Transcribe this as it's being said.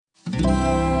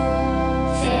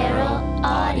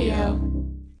Radio.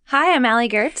 Hi, I'm Allie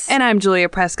Gertz. And I'm Julia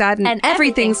Prescott, and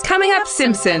everything's coming up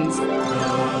Simpsons.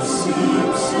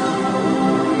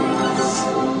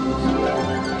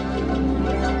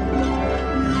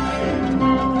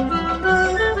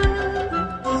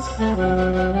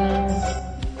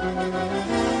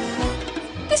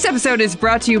 This episode is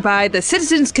brought to you by the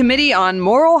Citizens Committee on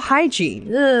Moral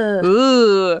Hygiene. Ugh.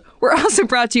 Ooh. We're also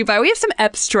brought to you by, we have some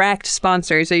abstract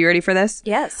sponsors. Are you ready for this?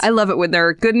 Yes. I love it when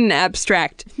they're good and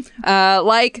abstract.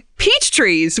 Like Peach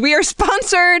Trees. We are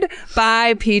sponsored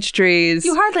by Peach Trees.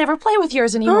 You hardly ever play with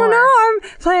yours anymore. Oh no, I'm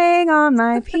playing on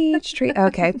my peach tree.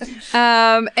 Okay.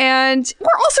 And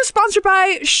we're also sponsored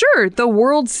by, sure, the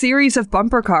World Series of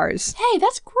Bumper Cars. Hey,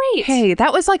 that's great. Hey,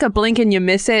 that was like a blink and you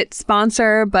miss it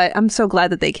sponsor, but I'm so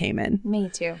glad that they came in. Me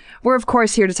too. We're, of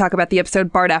course, here to talk about the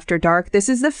episode Bart After Dark. This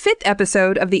is the 5th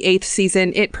episode of the 8th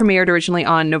season. It premiered originally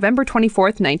on November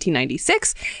 24th,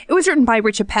 1996. It was written by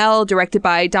Rich Appel, directed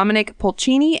by Dominic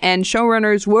Polcini, and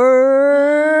showrunners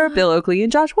were Bill Oakley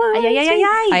and Josh Weinstein.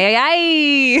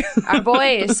 Ay. Our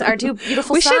boys, our two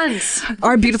beautiful sons.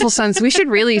 Our beautiful sons. We should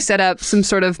really set up some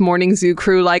sort of morning zoo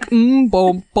crew, like, boom,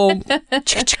 boom,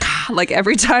 chicka, like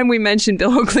every time we mention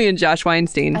Bill Oakley and Josh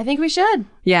Weinstein. I think we should.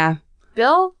 Yeah.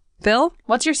 Bill,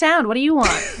 what's your sound? What do you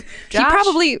want?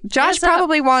 Josh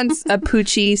probably wants a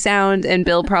Poochie sound, and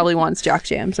Bill probably wants Jock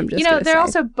Jams. I'm just they're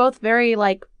also both very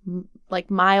like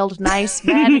mild, nice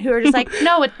men who are just like,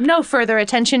 no further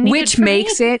attention needed. Which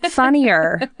makes it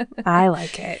funnier. I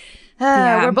like it.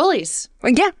 We're bullies.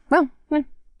 Yeah. Well, what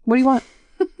do you want?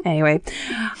 Anyway,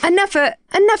 enough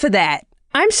of that.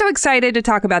 I'm so excited to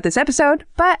talk about this episode,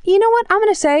 but you know what? I'm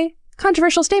going to say,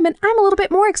 controversial statement, I'm a little bit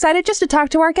more excited just to talk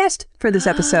to our guest for this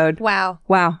episode. Wow,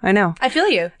 I know. I feel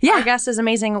you. Yeah. Our guest is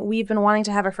amazing. We've been wanting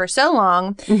to have her for so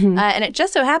long, and it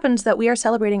just so happens that we are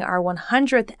celebrating our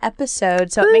 100th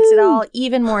episode, so it makes it all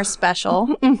even more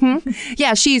special.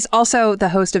 Yeah, she's also the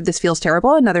host of This Feels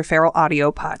Terrible, another feral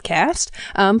audio podcast.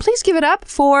 Please give it up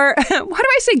for, why do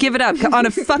I say give it up on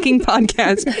a fucking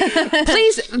podcast?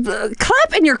 Please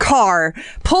clap in your car.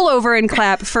 Pull over and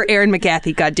clap for Erin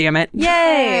McGathy, goddammit.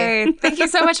 Yay! Thank you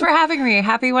so much for having me.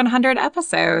 Happy 100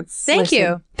 episodes. Thank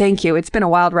you. Thank you. It's been a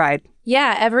wild ride.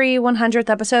 Yeah, every 100th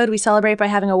episode, we celebrate by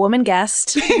having a woman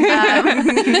guest.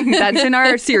 That's in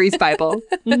our series Bible.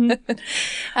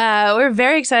 We're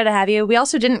very excited to have you. We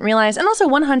also didn't realize, and also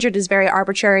 100 is very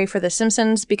arbitrary for The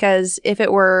Simpsons, because if it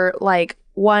were like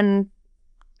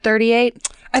 138,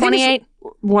 28...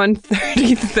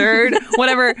 133rd,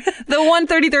 whatever. The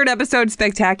 133rd episode,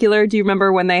 Spectacular. Do you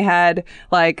remember when they had,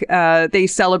 like, they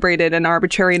celebrated an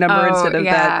arbitrary number instead of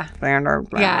that?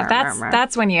 Yeah,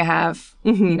 that's when you have,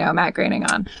 Matt Groening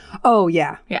on. Oh,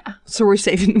 yeah. Yeah. So we're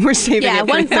saving it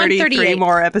for 33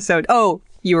 more episodes. Oh,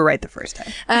 you were right the first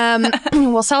time.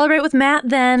 We'll celebrate with Matt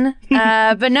then.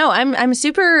 But no, I'm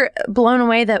super blown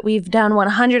away that we've done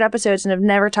 100 episodes and have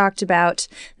never talked about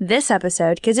this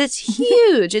episode, because it's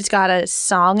huge. It's got a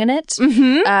song in it.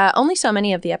 Only so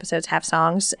many of the episodes have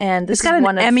songs, and this it's got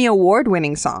an Emmy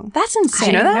Award-winning song. That's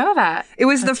insane. Did you I know that. It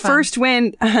was the first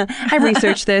win. I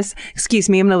researched this. Excuse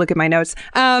me, I'm going to look at my notes.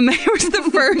 It was the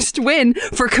first win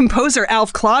for composer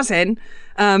Alf Clausen.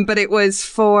 But it was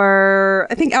for,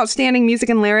 I think, Outstanding Music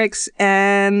and Lyrics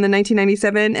and the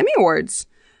 1997 Emmy Awards.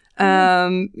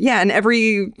 Yeah, and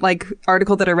every, like,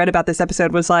 article that I read about this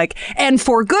episode was like, and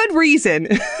for good reason.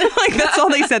 Like, that's all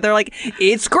they said. They're like,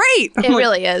 it's great. It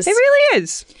really is. It really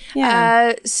is.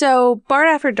 Yeah. So, Bart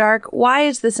After Dark, why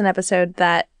is this an episode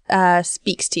that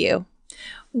speaks to you?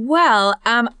 Well,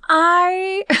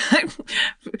 I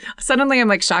suddenly am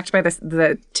like shocked by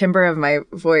the timbre of my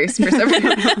voice for some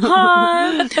reason.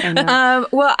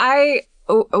 Well,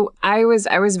 I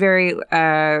was very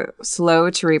slow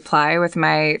to reply with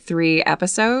my 3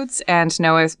 episodes, and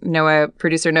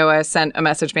producer Noah sent a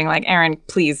message being like, "Erin,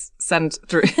 please send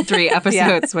 3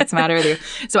 episodes. What's the matter with you?"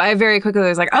 So I very quickly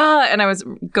was like, and I was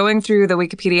going through the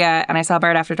Wikipedia, and I saw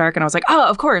Bart After Dark, and I was like, oh,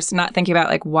 of course, not thinking about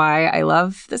like why I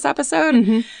love this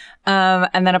episode.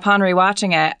 And then upon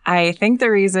rewatching it, I think the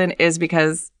reason is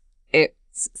because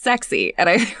it's sexy. And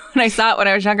when I saw it when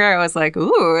I was younger, I was like,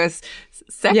 ooh, it's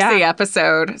sexy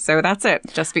episode. So that's it.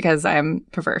 Just because I'm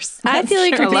perverse. I feel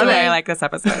like I love it. I like this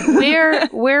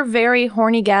episode. We're very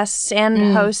horny guests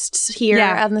and hosts here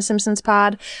on the Simpsons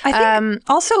pod. I think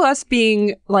also us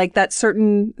being like that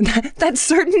certain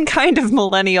kind of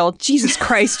millennial. Jesus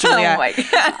Christ, Julia. Oh my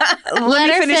God.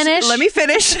 Let me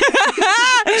finish.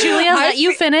 Julia, let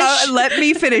you finish. Let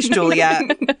me finish, Julia.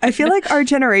 I feel like our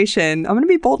generation, I'm going to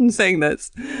be bold in saying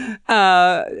this.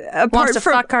 Wants to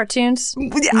fuck cartoons?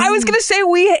 I was going to say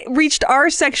we reached our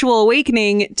sexual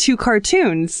awakening to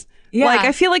cartoons. Yeah. Like,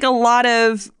 I feel like a lot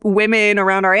of women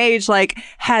around our age, like,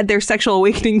 had their sexual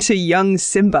awakening to young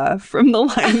Simba from The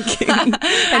Lion King.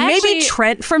 And maybe actually-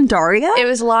 Trent from Daria. It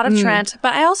was a lot of Trent,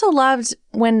 but I also loved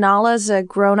when Nala's a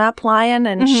grown-up lion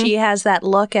and she has that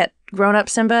look at grown-up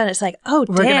Simba, and it's like, oh,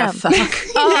 We're damn. gonna fuck.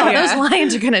 Oh, those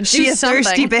lions are going to do She a something.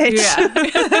 thirsty bitch.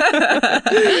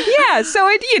 Yeah, so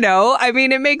it, I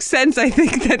mean, it makes sense, I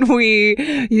think, that we,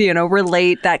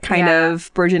 relate that kind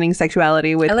of burgeoning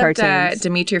sexuality with I loved cartoons.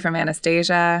 Dimitri from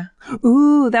Anastasia.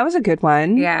 Ooh, that was a good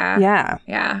one. Yeah. Yeah.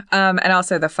 Yeah. And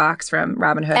also the fox from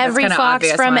Robin Hood. Every That's kinda fox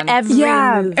obvious from one. every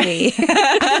Yeah. movie.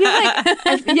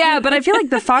 Yeah, but I feel like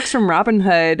the fox from Robin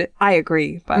Hood, I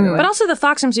agree, by the way. But also the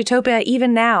fox from Zootopia,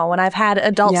 even now, when I've had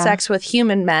adult Yeah. sex with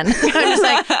human men, I'm just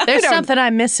like, there's something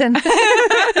I'm missing. Way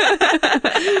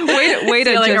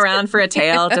to Feeling just- around for a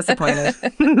tail, disappointed.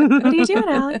 What are you doing,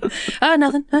 Allie?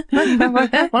 Nothing.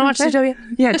 Want to watch Zootopia?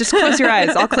 Yeah, just close your eyes.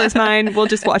 I'll close mine. We'll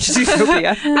just watch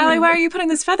Zootopia. Allie, why are you putting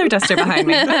this feather duster behind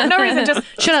me? No reason, just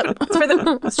Shut up. it's for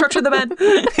the structure of the bed.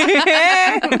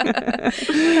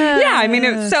 Yeah, I mean,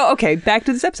 okay, back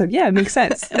to this episode. Yeah, it makes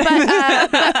sense.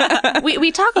 But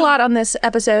we talk a lot on this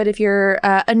episode. If you're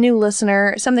a new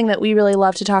listener, something that we really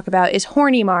love to talk about is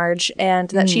horny Marge, and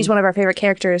that she's one of our favorite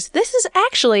characters. This is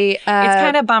actually It's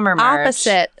kind of bummer Marge.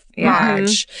 opposite Yeah.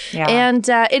 Marge, Yeah. and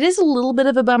it is a little bit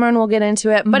of a bummer, and we'll get into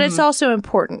it. But it's also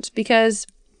important because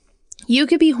you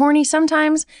could be horny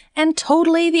sometimes and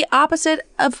totally the opposite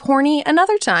of horny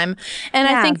another time. And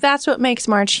I think that's what makes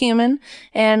Marge human.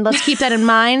 And let's keep that in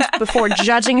mind before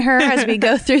judging her as we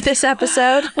go through this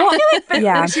episode.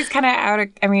 Yeah. She's kind of out of,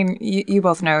 I mean, you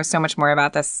both know so much more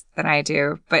about this than I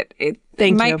do, but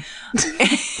Thank you.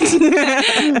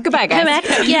 Goodbye, guys. Come back.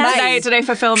 Yes. Did I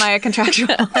fulfill my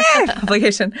contractual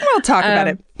obligation? We'll talk about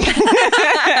it.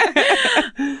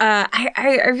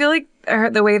 I feel like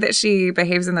the way that she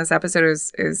behaves in this episode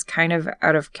is kind of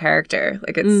out of character.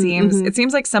 Like it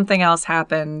seems like something else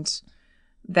happened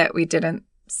that we didn't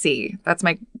see. That's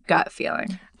my gut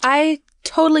feeling. I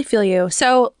totally feel you.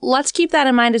 So let's keep that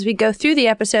in mind as we go through the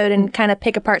episode and kind of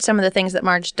pick apart some of the things that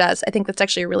Marge does. I think that's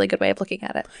actually a really good way of looking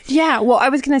at it. Yeah, well, I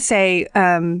was going to say,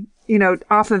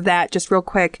 off of that, just real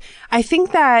quick, I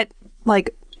think that,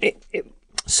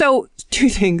 so two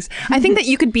things. I think that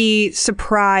you could be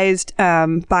surprised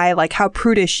by, like, how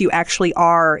prudish you actually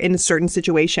are in certain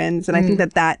situations. And I think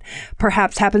that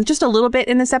perhaps happens just a little bit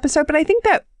in this episode. But I think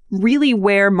that really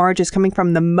where Marge is coming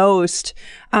from the most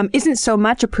isn't so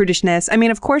much a prudishness. I mean,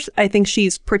 of course, I think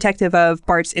she's protective of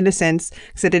Bart's innocence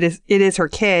because it is her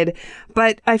kid.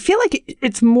 But I feel like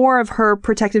it's more of her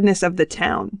protectiveness of the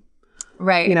town.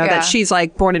 Right. That she's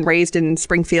like born and raised in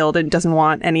Springfield and doesn't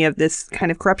want any of this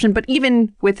kind of corruption. But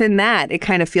even within that, it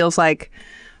kind of feels like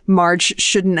Marge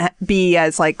shouldn't be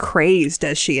as like crazed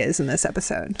as she is in this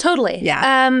episode. Totally. Yeah.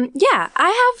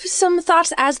 I have some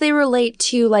thoughts as they relate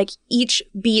to like each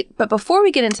beat, but before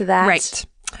we get into that, Right.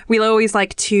 We'll always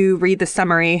like to read the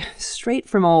summary straight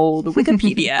from old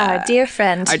Wikipedia. our dear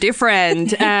friend. Our dear friend.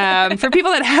 For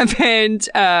people that haven't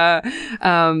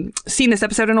seen this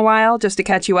episode in a while, just to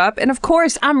catch you up. And of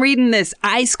course, I'm reading this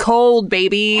ice cold,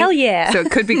 baby. Hell yeah. So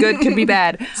it could be good, could be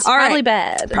bad. All right. Probably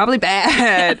bad. Probably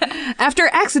bad. After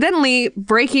accidentally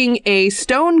breaking a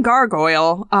stone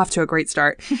gargoyle, off to a great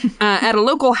start, at a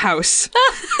local house.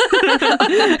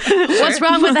 What's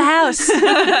wrong with the house?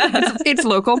 It's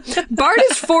local. Bart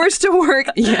is forced to work.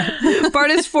 Yeah.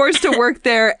 Bart is forced to work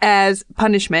there as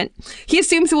punishment. He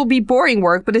assumes it will be boring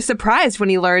work, but is surprised when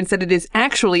he learns that it is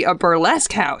actually a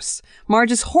burlesque house.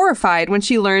 Marge is horrified when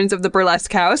she learns of the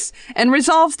burlesque house and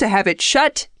resolves to have it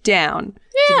shut down.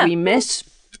 Yeah. Did we miss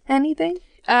anything?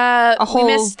 We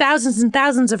missed thousands and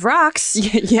thousands of rocks.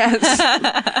 Yes.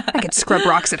 I could scrub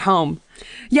rocks at home.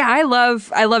 Yeah, I love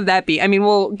that beat. I mean,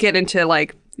 we'll get into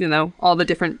like, all the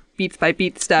different beats by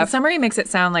beat The stuff. summary makes it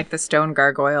sound like the stone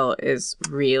gargoyle is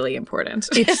really important.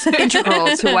 It's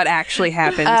integral to what actually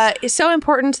happens. It's so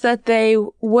important that they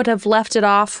would have left it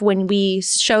off when we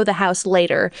show the house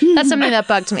later. That's something that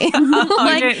bugged me.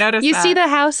 I didn't notice you that. see the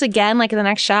house again, like in the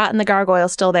next shot, and the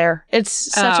gargoyle's still there. It's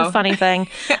such a funny thing.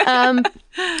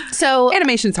 So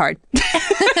Animation's hard.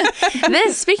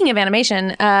 speaking of animation,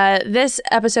 this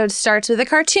episode starts with a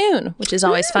cartoon, which is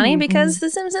always funny because The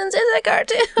Simpsons is a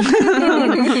cartoon.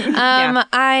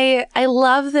 I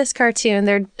love this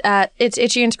cartoon. It's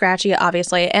Itchy and Scratchy,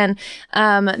 obviously, and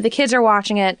the kids are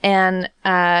watching it, and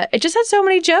it just had so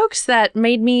many jokes that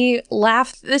made me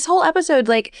laugh. This whole episode,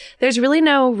 like, there's really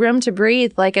no room to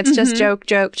breathe. Like, it's just joke,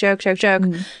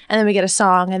 and then we get a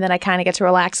song, and then I kind of get to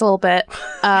relax a little bit.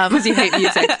 Because you hate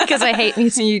music. Because I hate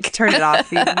music. You turn it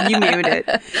off. You mute it.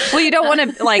 Well, you don't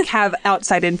want to like have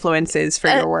outside influences for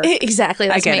your work. Exactly.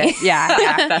 That's I get me. it.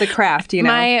 Yeah. The craft, you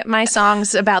know. My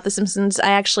songs about The Simpsons,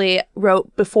 I actually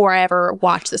wrote before I ever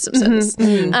watched The Simpsons.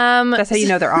 That's how you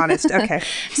know they're honest. Okay.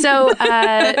 So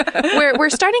we're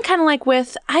starting kind of like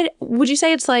with, would you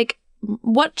say it's like,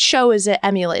 what show is it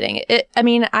emulating? I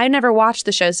mean, I never watched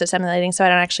the shows it's emulating, so I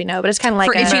don't actually know. But it's kind of like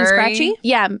For Itchy and Murray? Scratchy?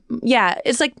 yeah.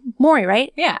 It's like Maury,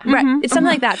 right? Yeah. Right. It's something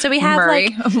like that. So we have Murray.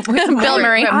 like Bill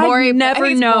Murray. But Maury, I've never I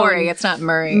think it's known. Maury. It's not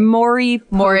Murray. Maury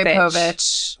Maury Povich.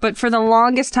 Povich. But for the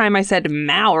longest time, I said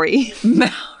Maury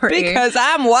Maury. because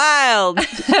I'm wild.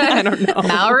 I don't know.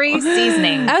 Maury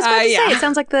seasoning. I was about to yeah. say it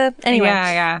sounds like the anyway.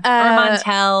 Yeah. Or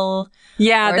Montel.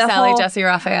 Yeah, Or the Sally whole, Jesse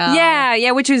Raphael.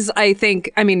 Yeah, which is, I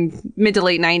think, I mean, mid to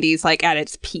late 90s, like at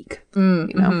its peak. You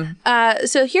know?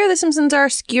 So here the Simpsons are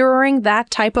skewering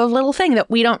that type of little thing that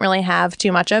we don't really have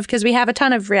too much of because we have a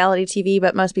ton of reality TV,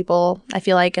 but most people, I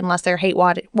feel like, unless they're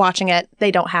watching it, they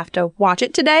don't have to watch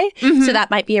it today. So that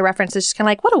might be a reference that's just kind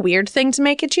of like, what a weird thing to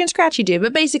make Itchy and Scratchy do.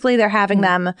 But basically they're having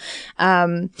them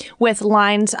with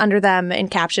lines under them in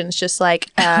captions just like,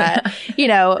 you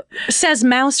know, says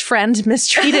mouse friend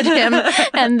mistreated him.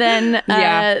 And then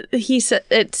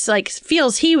it's like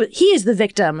feels he is the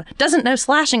victim, doesn't know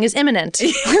slashing is imminent.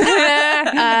 So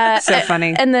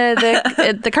funny. And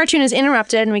the cartoon is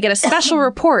interrupted, and we get a special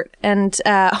report. And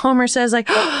Homer says, like,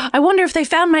 "I wonder if they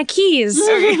found my keys."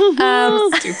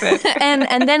 Stupid.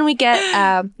 And then we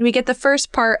get the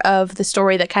first part of the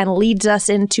story that kind of leads us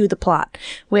into the plot,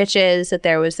 which is that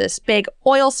there was this big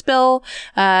oil spill,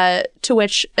 to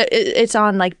which it's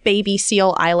on like Baby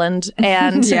Seal Island,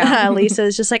 and Lisa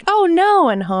is just like, "Oh no!"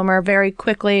 And Homer very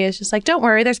quickly is just like, "Don't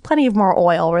worry, there's plenty of more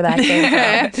oil where that came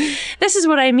from." This is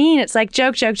what I mean. It's like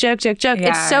joke.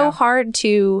 It's so hard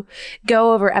to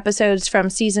go over episodes from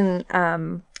season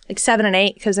like 7 and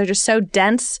 8 because they're just so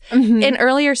dense. In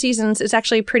earlier seasons, it's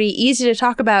actually pretty easy to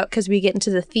talk about because we get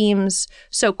into the themes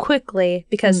so quickly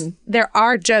because there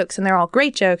are jokes and they're all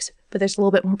great jokes. But there's a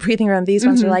little bit more breathing room. These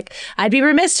ones are like, I'd be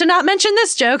remiss to not mention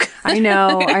this joke. I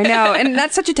know. And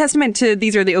that's such a testament to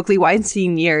these are the Oakley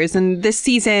Weinstein years. And this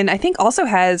season, I think, also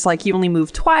has like You Only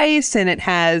Move Twice, and it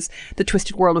has The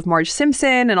Twisted World of Marge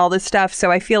Simpson and all this stuff.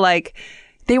 So I feel like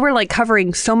they were like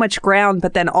covering so much ground,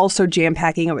 but then also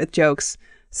jam-packing it with jokes.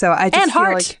 So I just feel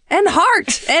like and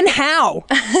heart and how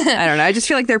I don't know. I just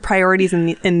feel like their priorities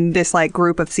in this like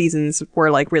group of seasons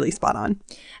were like really spot on.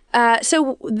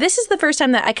 So this is the first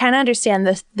time that I kind of understand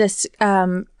this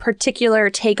particular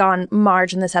take on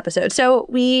Marge in this episode. So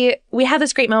we have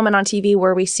this great moment on TV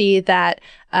where we see that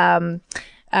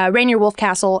Rainier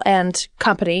Wolfcastle and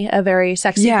company, a very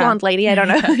sexy blonde lady, I don't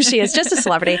know who she is, just a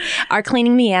celebrity, are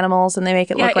cleaning the animals, and they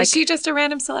make it look like... Is she just a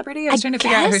random celebrity? I was trying to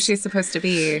figure out who she's supposed to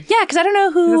be. Yeah, because I don't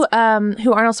know who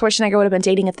Arnold Schwarzenegger would have been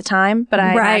dating at the time, but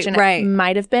I imagine it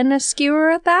might have been a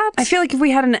skewer at that. I feel like if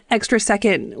we had an extra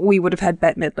second, we would have had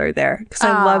Bette Midler there, because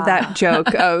I love that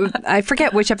joke of, I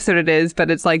forget which episode it is,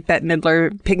 but it's like Bette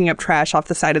Midler picking up trash off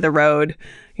the side of the road,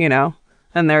 you know?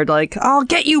 And they're like, "I'll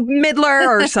get you, Midler,"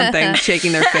 or something,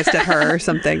 shaking their fist at her or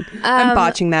something. I'm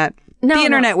botching that. The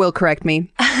internet will correct me.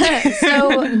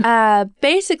 So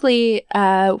basically,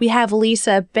 we have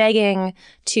Lisa begging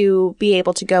to be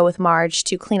able to go with Marge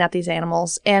to clean up these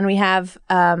animals. And we have,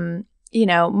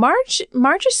 Marge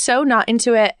is so not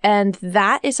into it. And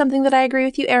that is something that I agree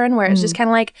with you, Erin, where it's just kind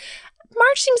of like,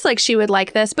 Marge seems like she would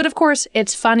like this, but of course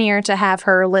it's funnier to have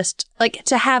her list, like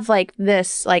to have like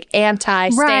this like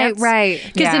anti-stance. Right.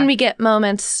 Because then we get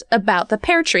moments about the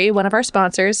Pear Tree, one of our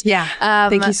sponsors. Yeah.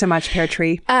 Thank you so much, Pear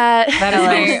Tree. That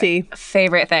is my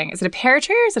favorite thing. Is it a pear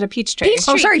tree or is it a peach tree?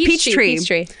 Peach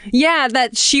tree. Yeah,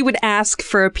 that she would ask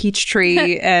for a peach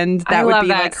tree, and that would be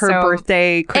like her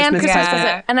birthday, Christmas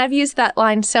present. And I've used that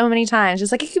line so many times.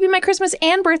 It's like, it could be my Christmas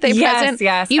and birthday present.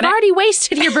 Yes. You've already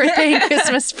wasted your birthday and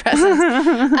Christmas present.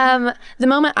 The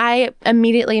moment I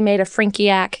immediately made a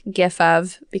Frinkiac gif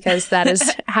of, because that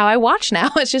is how I watch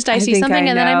now. It's just I see something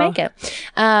and then I make it.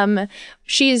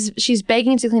 She's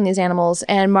begging to clean these animals,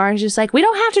 and Marge is like, "We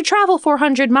don't have to travel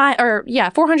 400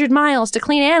 miles to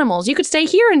clean animals. You could stay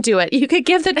here and do it. You could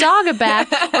give the dog a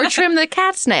bath or trim the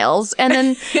cat's nails." And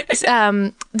then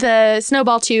the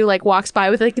Snowball 2 like walks by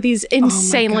with like these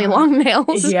insanely long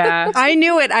nails. Yeah. I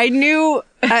knew it. I knew.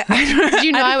 Did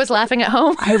you know I was laughing at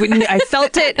home? I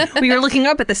felt it. We were looking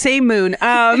up at the same moon. But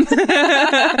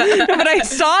I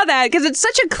saw that because it's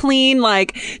such a clean,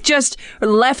 like, just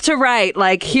left to right.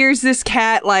 Like, here's this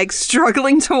cat, like,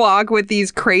 struggling to walk with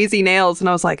these crazy nails. And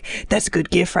I was like, that's a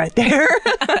good gif right there.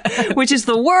 Which is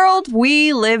the world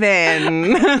we live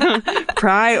in.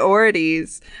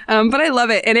 Priorities. But I love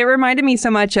it. And it reminded me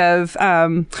so much of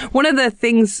one of the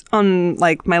things on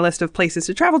like my list of places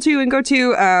to travel to and go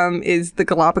to is the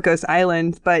Galapagos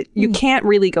Islands. But you can't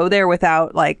really go there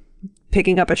without like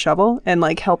picking up a shovel and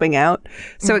like helping out.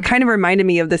 So it kind of reminded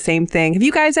me of the same thing. Have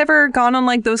you guys ever gone on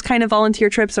like those kind of volunteer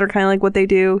trips that are kind of like what they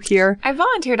do here? I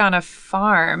volunteered on a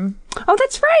farm. Oh,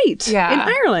 that's right. Yeah. In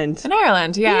Ireland. In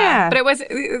Ireland, yeah. Yeah. But it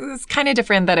was kind of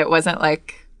different that it wasn't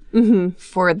like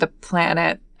for the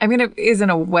planet. I mean, it is in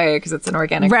a way because it's an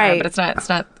organic farm, Right. but it's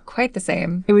not quite the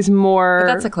same. It was more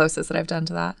But that's the closest that I've done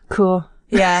to that. cool.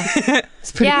 Yeah.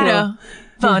 It's pretty cool. No,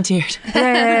 volunteered.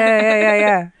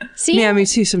 Yeah. Seeing, Yeah, me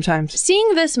too sometimes.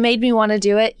 seeing this made me want to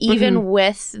do it, even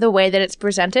with the way that it's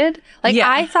presented. Like, Yeah.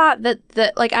 I thought that,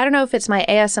 like, I don't know if it's my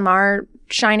ASMR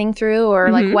shining through or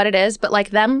like what it is, but like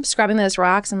them scrubbing those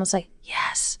rocks, and was like,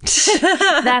 yes,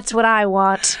 that's what I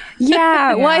want.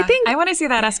 Yeah. Well, I think I want to see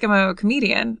that Eskimo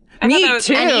comedian. I Me thought that was-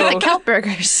 too. And eat the kelp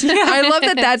burgers. I love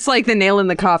that that's like the nail in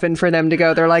the coffin for them to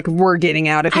go. They're like, we're getting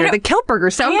out of here. The kelp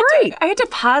burgers sound great. I had to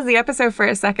pause the episode for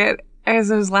a second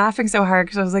as I was laughing so hard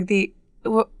because I was like,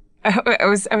 I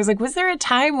was like, was there a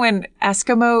time when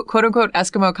Eskimo, quote unquote,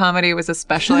 Eskimo comedy was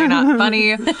especially not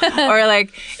funny, or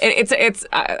like it's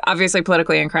obviously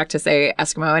politically incorrect to say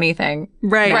Eskimo anything,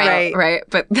 Right.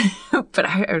 But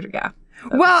yeah.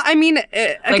 Well, I mean,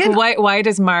 Like, again, why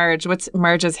does what's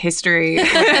Marge's history? with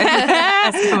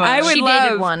Eskimo? I would She love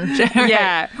dated one.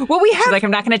 Yeah. Well, we have She's like, I'm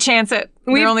not going to chance it.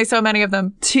 There are only so many of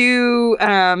them. two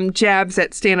jabs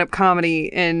at stand-up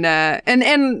comedy and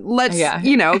let's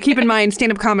keep in mind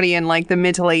stand-up comedy in like the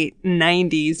mid to late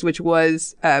 90s, which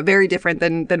was very different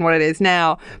than what it is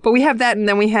now. But we have that, and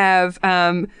then we have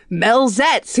Mel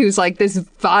Zetz, who's like this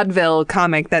vaudeville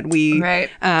comic that we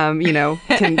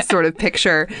can sort of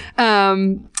picture.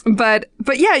 But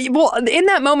yeah, well, in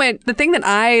that moment, the thing that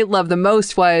I loved the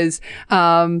most was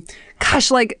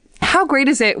like, how great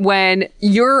is it when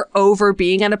you're over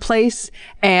being at a place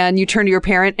and you turn to your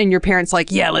parent and your parent's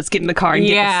like, yeah, let's get in the car and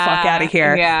get the fuck out of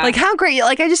here. Yeah. Like, how great.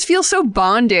 Like, I just feel so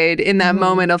bonded in that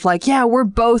moment of like, yeah, we're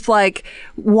both like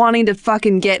wanting to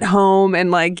fucking get home and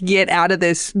like get out of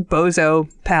this bozo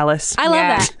palace. I love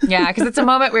that. Yeah, because it's a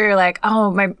moment where you're like,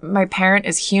 oh, my parent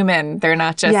is human. They're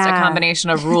not just a combination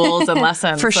of rules and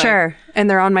lessons. For Like, sure. And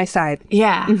they're on my side.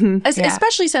 Yeah.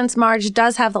 Especially since Marge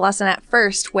does have the lesson at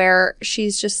first where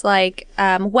she's just like,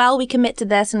 well, we commit to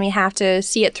this and we have to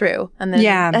see it through. And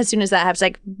then as soon as that happens,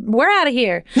 like, we're out of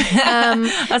here.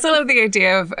 I also love the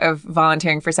idea of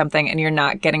volunteering for something and you're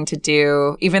not getting to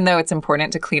do, even though it's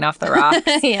important to clean off the rocks,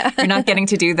 you're not getting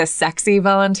to do the sexy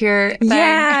volunteer thing.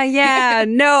 Yeah.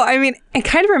 No, I mean, it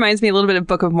kind of reminds me a little bit of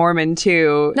Book of Mormon,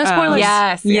 too. No spoilers.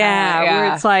 Yes.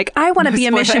 Where it's like, I want to be a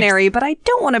spoilers. missionary, but I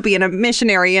don't want to be a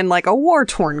missionary in like a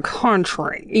war-torn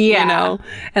country. Yeah. You know?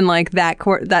 And like that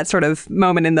sort of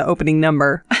moment in the opening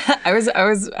number. I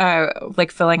was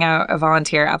like filling out a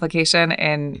volunteer application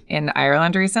in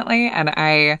Ireland recently, and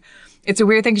it's a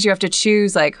weird thing because you have to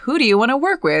choose, like, who do you want to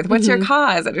work with? What's your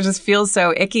cause? And it just feels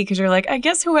so icky because you're like, I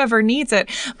guess whoever needs it,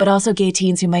 but also gay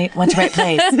teens who might want to write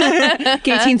plays.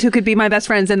 Gay teens who could be my best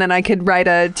friends, and then I could write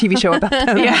a TV show about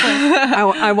them.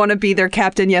 I want to be their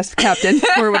captain. Yes, captain.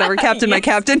 Or whatever. Captain, my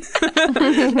captain.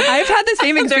 I've had the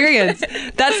same experience.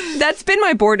 That's been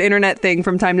my bored internet thing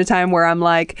from time to time where I'm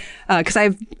like, because I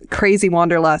have crazy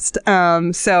wanderlust.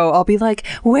 So I'll be like,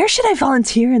 where should I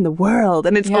volunteer in the world?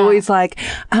 And it's always like,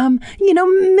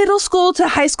 middle school to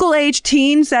high school age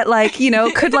teens that like,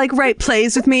 could like write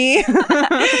plays with me.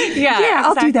 Yeah,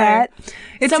 I'll do that.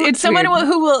 It's someone weird.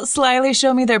 who will slyly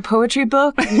show me their poetry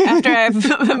book after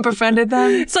I've befriended them.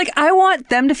 It's like, I want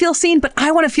them to feel seen, but I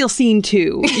want to feel seen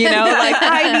too. Like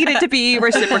I need it to be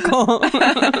reciprocal.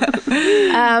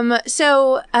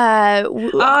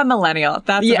 Millennial.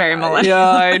 That's a very millennial.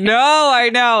 Yeah, I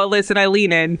know. Listen, I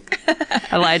lean in.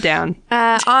 I lie down.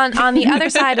 On the other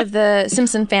side of the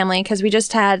Simpson family, because we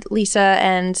just had Lisa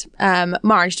and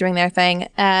Marge doing their thing,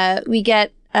 we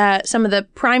get some of the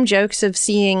prime jokes of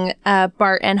seeing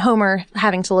Bart and Homer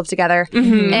having to live together.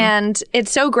 And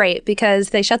it's so great because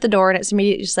they shut the door and it's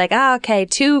immediately just like, okay,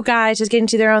 two guys just getting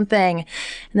to their own thing.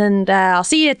 And then I'll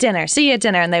see you at dinner.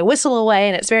 And they whistle away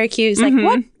and it's very cute. It's like,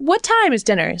 what time is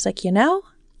dinner? It's like,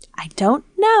 I don't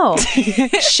know.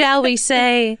 Shall we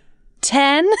say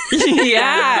 10?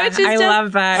 Yeah, Which is I just-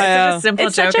 love that. It's such a simple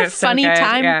It's joke. such a It's so funny good.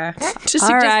 time Yeah. to suggest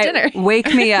All right, dinner.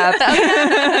 wake me up.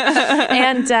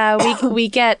 And we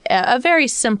get a very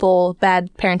simple bad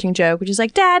parenting joke, which is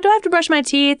like, Dad, do I have to brush my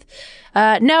teeth?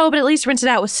 No, but at least rinse it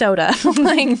out with soda.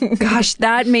 Like, Gosh,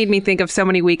 that made me think of so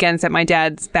many weekends at my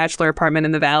dad's bachelor apartment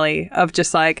in the valley of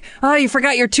just like, oh, you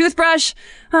forgot your toothbrush?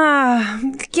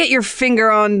 Get your finger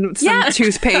on some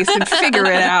toothpaste and figure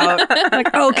it out.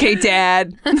 Like, okay,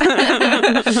 Dad. Take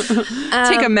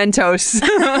a Mentos.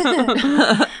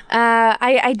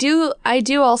 I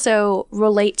do also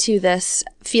relate to this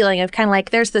feeling of kind of like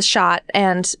there's this shot,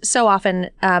 and so often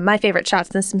my favorite shots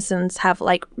in The Simpsons have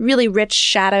like really rich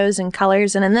shadows and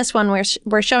colors, and in this one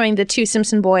we're showing the two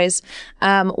Simpson boys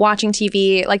watching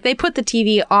TV. Like they put the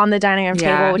TV on the dining room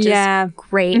table, which is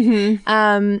great.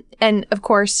 Mm-hmm. And of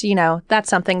course, you know, that's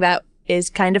something that is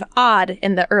kind of odd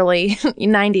in the early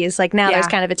 90s. Like now there's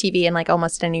kind of a TV in like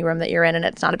almost any room that you're in, and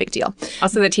it's not a big deal.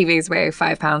 Also, the TVs weigh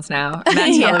 5 pounds now. And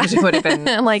that television would have been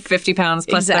like 50 pounds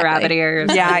plus the rabbit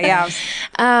ears. Yeah.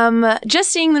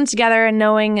 Just seeing them together and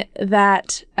knowing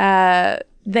that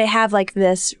they have like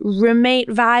this roommate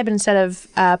vibe instead of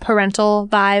parental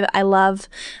vibe, I love.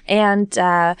 And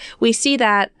we see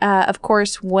that, of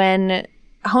course, when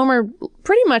Homer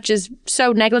pretty much is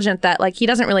so negligent that like he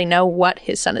doesn't really know what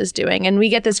his son is doing, and we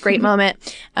get this great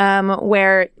moment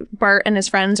where Bart and his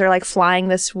friends are like flying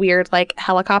this weird like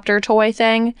helicopter toy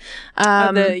thing,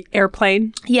 the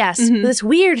airplane. Yes, this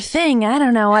weird thing. I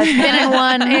don't know. I've been in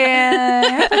one.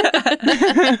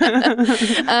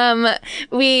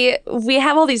 We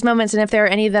have all these moments, and if there are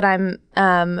any that I'm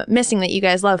missing that you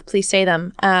guys love, please say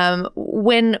them.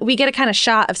 When we get a kind of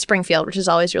shot of Springfield, which is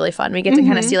always really fun, we get to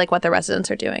kind of see like what the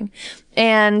residents are doing.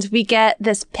 And we get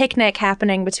this picnic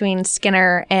happening between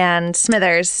Skinner and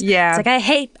Smithers. Yeah. It's like, I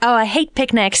hate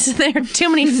picnics. There are too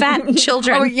many fat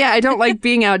children. Oh, yeah. I don't like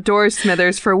being outdoors,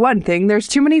 Smithers. For one thing, there's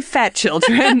too many fat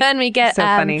children. And we get... so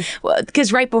funny.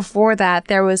 Because right before that,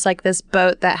 there was like this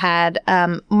boat that had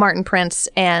Martin Prince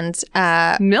and...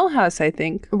 Milhouse, I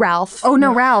think. Ralph. Oh,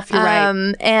 no, Ralph. You're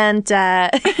right. And,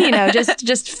 you know,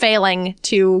 just failing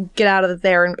to get out of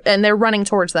there. And they're running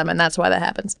towards them, and that's why that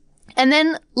happens. And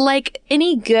then, like,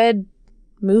 any good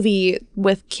movie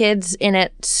with kids in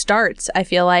it starts, I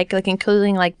feel like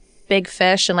including, like, Big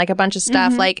Fish and, like, a bunch of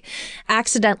stuff. Like,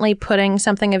 accidentally putting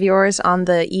something of yours on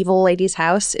the evil lady's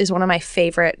house is one of my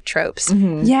favorite tropes.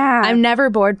 Yeah. I'm never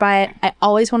bored by it. I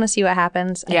always want to see what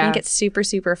happens. I think it's super,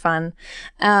 super fun.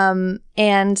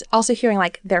 And also hearing,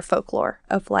 like, their folklore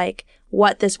of, like,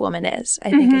 what this woman is, I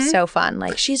think is so fun.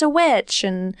 Like, she's a witch,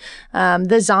 and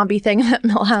the zombie thing that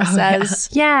Milhouse says.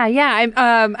 Yeah.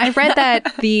 I read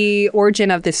that the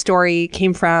origin of this story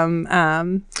came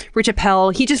from Rich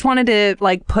Appel. He just wanted to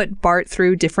like put Bart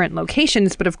through different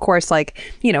locations, but of course, like,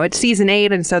 you know, it's season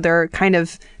 8, and so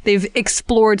they've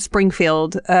explored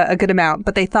Springfield a good amount,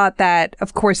 but they thought that,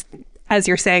 of course, as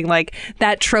you're saying, like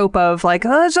that trope of like,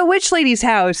 oh, it's a witch lady's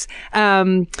house.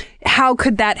 How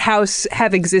could that house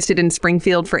have existed in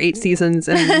Springfield for 8 seasons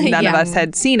and none of us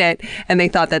had seen it? And they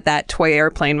thought that toy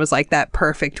airplane was like that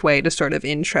perfect way to sort of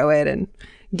intro it and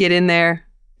get in there,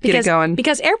 get it going.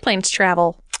 Because airplanes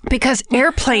travel. Because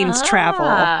airplanes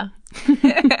travel.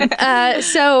 We're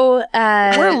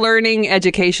learning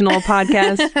educational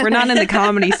podcast. We're not in the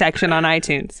comedy section on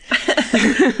iTunes.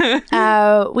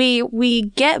 We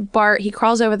get Bart. He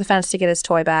crawls over the fence to get his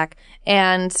toy back,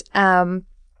 and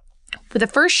the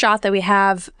first shot that we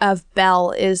have of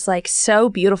Belle is like so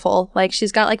beautiful. Like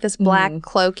she's got like this black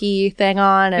cloaky thing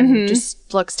on, and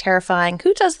just looks terrifying.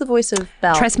 Who does the voice of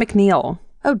Belle? Tress MacNeille.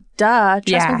 Oh, duh.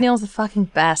 Tress MacNeille's the fucking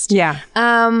best. Yeah.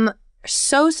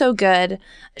 So good.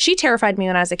 She terrified me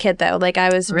when I was a kid, though. Like,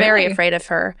 I was very afraid of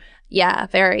her. Yeah,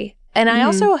 very. And I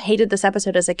also hated this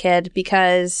episode as a kid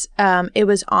because it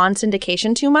was on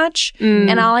syndication too much.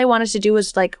 And all I wanted to do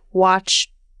was, like,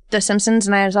 watch The Simpsons.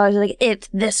 And I was always like, it's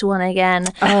this one again.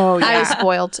 Oh, yeah. I was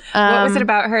spoiled. What was it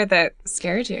about her that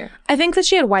scared you? I think that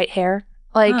she had white hair.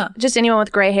 Like, just anyone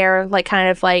with gray hair, like, kind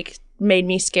of, like, made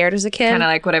me scared as a kid. Kind of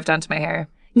like what I've done to my hair.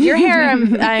 Your hair,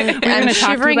 I'm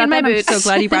shivering in my boots. I'm so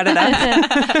glad you brought it up.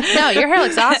 No, your hair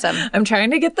looks awesome. I'm trying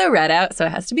to get the red out, so it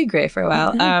has to be gray for a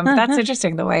while. That's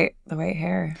interesting, the white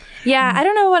hair. Yeah, I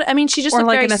don't know what, I mean, she just looked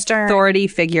like very an stern. Authority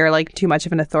figure, like too much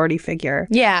of an authority figure.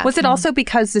 Yeah. Was it also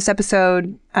because this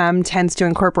episode tends to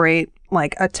incorporate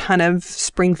like a ton of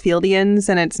Springfieldians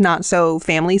and it's not so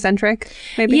family centric,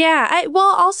 maybe? Yeah.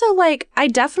 Well, also, like, I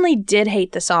definitely did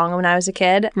hate the song when I was a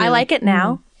kid. Really? I like it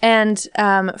now. And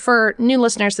for new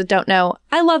listeners that don't know,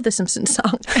 I love the Simpsons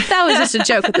song. That was just a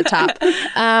joke at the top.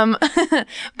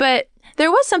 But there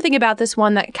was something about this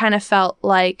one that kind of felt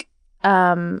like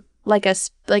a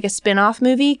like a spin-off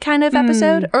movie kind of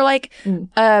episode, or like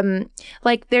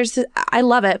there's I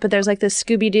love it, but there's like this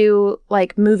Scooby-Doo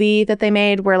like movie that they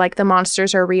made where like the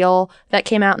monsters are real that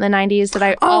came out in the 90s that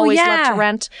I always loved to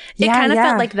rent. It kind of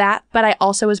felt like that, but I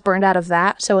also was burned out of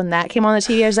that. So when that came on the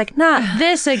TV, I was like, not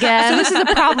this again. So this is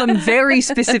a problem very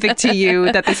specific to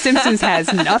you that The Simpsons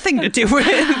has nothing to do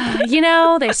with. You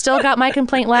know, they still got my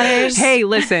complaint letters. Hey,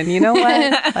 listen, you know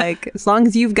what? Like, as long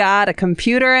as you've got a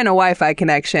computer and a Wi-Fi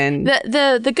connection.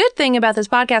 The good thing about this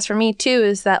podcast for me too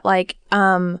is that like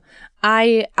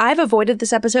I've avoided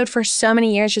this episode for so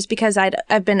many years just because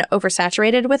I've been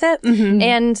oversaturated with it.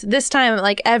 And this time,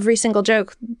 like every single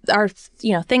joke are,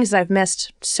 you know, things that I've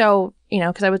missed. So, you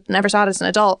know, because never saw it as an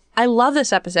adult. I love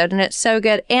this episode and it's so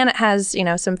good. And it has, you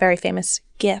know, some very famous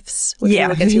gifs, which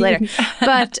we'll get to later.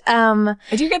 But I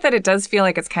do get that it does feel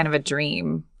like it's kind of a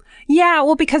dream. Yeah,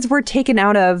 well, because we're taken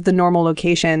out of the normal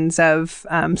locations of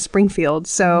Springfield,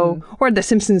 so or the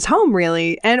Simpsons' home,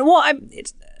 really. And well,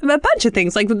 it's a bunch of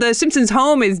things. Like the Simpsons'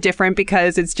 home is different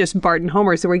because it's just Bart and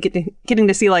Homer, so we're getting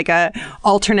to see like a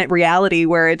alternate reality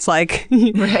where it's like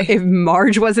if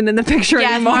Marge wasn't in the picture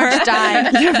anymore. Marge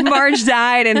died. If Marge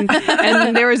died,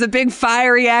 and there was a big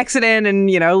fiery accident,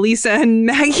 and you know Lisa and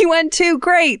Maggie went too.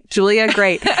 Great, Julia,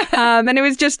 great. And it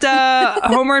was just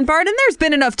Homer and Bart, and there's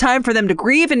been enough time for them to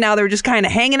grieve, and now they're just kind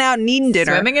of hanging out and eating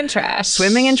dinner, swimming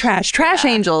in trash, trash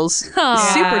angels,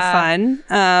 super fun.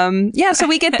 So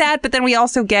we get that, but then we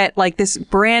also get like this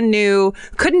brand new,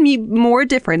 couldn't be more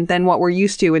different than what we're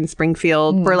used to in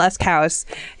Springfield, Burlesque House.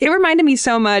 It reminded me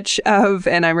so much of,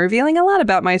 and I'm revealing a lot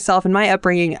about myself and my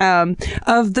upbringing,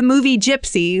 of the movie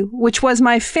Gypsy, which was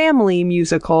my family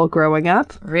musical growing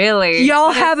up. Really?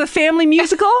 Y'all have a family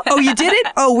musical? Oh, you did it?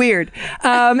 Oh, weird.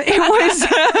 It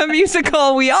was a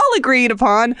musical we all agreed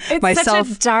upon. It's such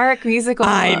a dark musical.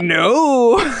 I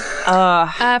know.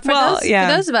 For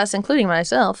those of us, including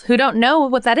myself, who don't know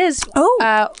what that is,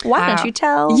 why don't you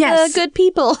tell the good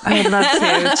people? I'd love to.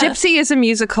 Gypsy is a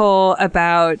musical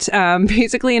about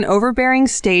basically an overbearing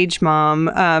stage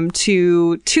mom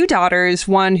to two daughters.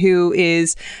 One who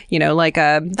is, you know, like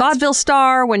a vaudeville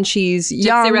star when she's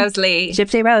young.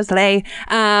 Gypsy Rose Lee.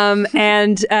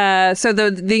 So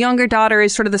the younger daughter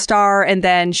is sort of the star, and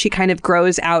then she kind of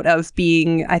grows out of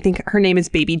being, I think her name is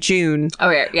Baby June.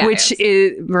 Oh, yeah. Which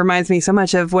reminds me so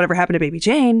much of Whatever Happened to Baby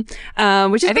Jane,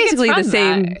 which is basically the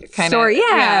same story.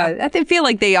 Yeah. I feel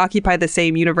like they occupy the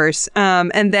same universe.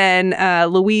 And then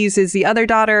Louise is the other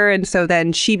daughter, and so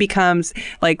then she becomes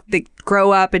like they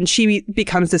grow up and she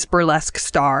becomes this burlesque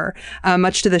star,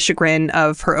 much to the chagrin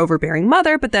of her overbearing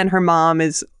mother, but then her mom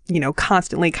is, you know,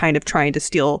 constantly kind of trying to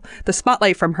steal the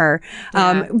spotlight from her.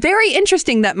 Very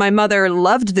interesting that my mother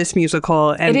loved this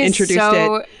musical and introduced it. It is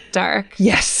so dark.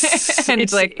 Yes. And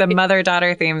it's like the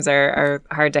mother-daughter themes are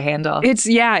hard to handle.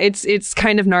 It's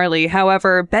kind of gnarly.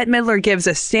 However, Bette Midler gives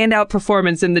a standout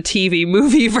performance in the TV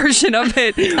movie version of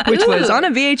it, which was on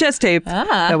a VHS tape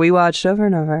that we watched over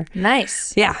and over.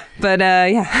 Nice. Yeah. But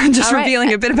just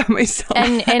revealing a bit about myself.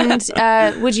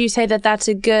 And would you say that that's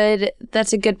a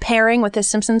good pairing with this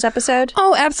Simpsons episode?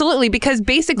 Oh, absolutely. Because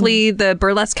basically the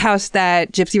burlesque house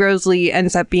that Gypsy Rose Lee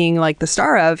ends up being like the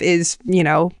star of is, you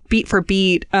know, beat for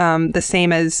beat, the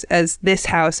same as this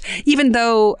house, even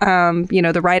though,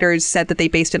 the writers said that they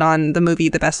based it on the movie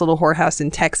The Best Little Whorehouse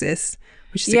in Texas,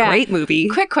 which is a great movie.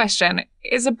 Quick question.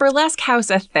 Is a burlesque house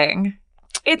a thing?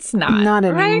 It's not. Not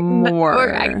anymore.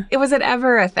 Was it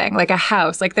ever a thing? Like a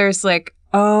house? Like there's like,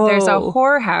 there's a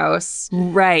whorehouse.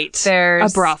 Right.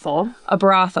 There's a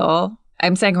brothel.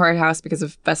 I'm saying whorehouse because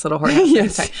of Best Little Whorehouse.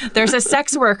 Yes. There's a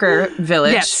sex worker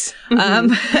village. Yes.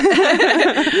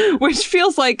 Which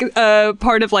feels like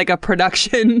part of like a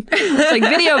production. It's like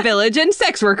Video Village and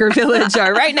Sex Worker Village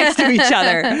are right next to each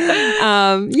other.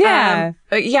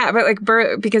 But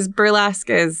like because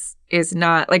burlesque is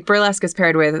not like burlesque is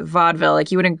paired with vaudeville.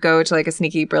 Like you wouldn't go to like a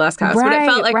sneaky burlesque house. But it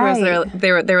felt like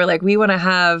they were like, we want to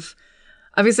have.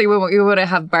 Obviously, we want to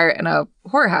have Bart in a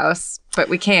whorehouse, but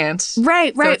we can't.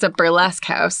 Right. So it's a burlesque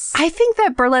house. I think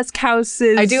that burlesque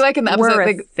houses I do like in the episode were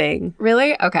a thing.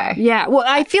 Really? Okay. Yeah. Well,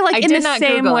 I feel like in the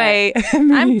same way.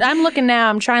 I'm looking now.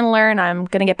 I'm trying to learn. I'm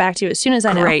going to get back to you as soon as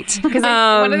I know. Great. Because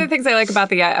one of the things I like about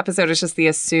the episode is just the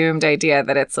assumed idea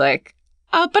that it's like,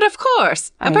 but of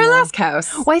course, a burlesque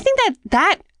house. Well, I think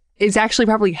that is actually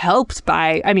probably helped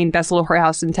by, Best Little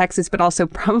Whorehouse in Texas, but also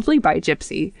probably by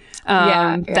Gypsy.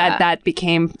 That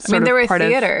became sort of there were part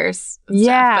theaters.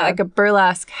 Yeah. But like a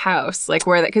burlesque house, like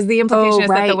where, because the implication is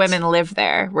that the women live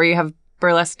there, where you have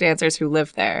burlesque dancers who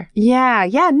live there.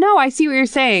 Yeah. No, I see what you're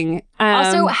saying.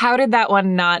 Also, how did that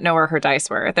one not know where her dice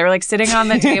were? They were like sitting on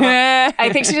the table. I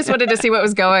think she just wanted to see what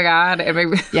was going on. And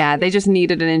maybe yeah, they just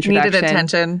needed an introduction. needed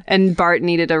attention. And Bart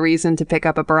needed a reason to pick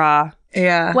up a bra.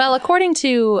 Yeah. Well, according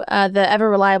to the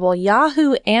ever-reliable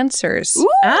Yahoo Answers,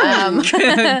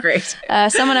 Great.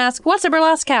 someone asked, what's a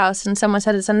burlesque house? And someone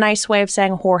said it's a nice way of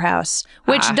saying whorehouse,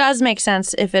 which does make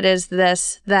sense if it is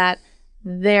that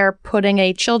they're putting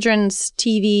a children's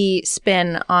TV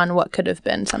spin on what could have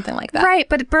been something like that. Right,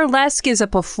 but burlesque is a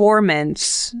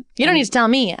performance. You don't need to tell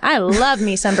me. I love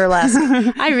me some burlesque.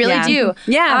 I really do.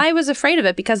 Yeah. I was afraid of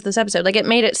it because of this episode. Like, it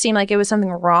made it seem like it was something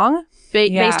wrong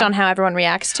based on how everyone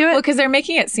reacts to it. Well, because they're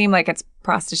making it seem like it's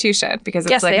prostitution because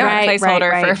it's Yes, like they a are.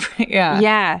 placeholder Right. for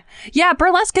Yeah,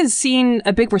 burlesque has seen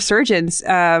a big resurgence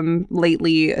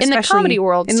lately, In the especially comedy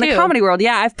world, In the too. comedy world,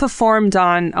 yeah, I've performed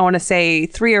on, I want to say,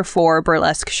 3 or 4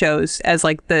 burlesque shows as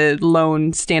like the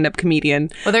lone stand-up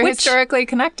comedian. Well, they're which- historically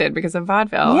connected because of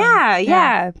vaudeville.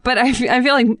 Yeah. But I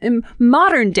feel like in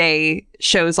modern day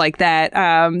shows like that,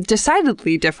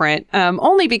 decidedly different.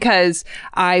 Only because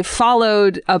I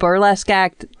followed a burlesque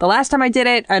act the last time I did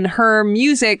it, and her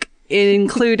music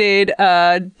included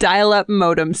a dial-up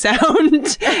modem sound and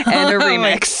a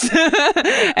remix.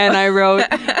 And I wrote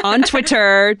on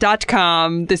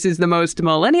Twitter.com, this is the most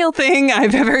millennial thing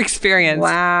I've ever experienced.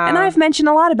 Wow. And I've mentioned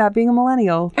a lot about being a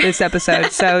millennial this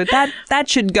episode, so that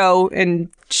should go and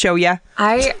show ya.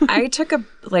 I took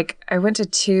I went to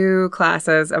 2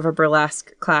 classes of a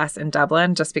burlesque class in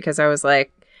Dublin just because I was like,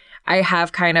 I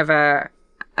have kind of a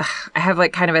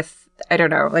like I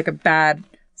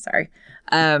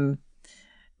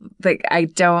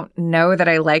don't know that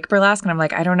I like burlesque, and I'm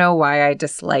like, I don't know why I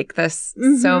dislike this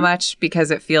so much because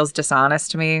it feels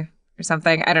dishonest to me or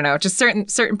something. I don't know, just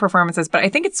certain performances, but I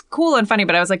think it's cool and funny.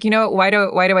 But I was like, you know, why do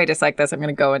I dislike this? I'm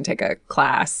going to go and take a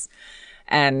class.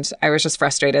 And I was just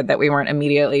frustrated that we weren't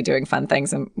immediately doing fun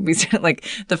things. And we like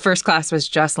the first class was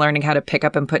just learning how to pick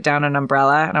up and put down an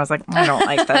umbrella. And I was like, I don't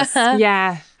like this.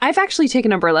 Yeah. I've actually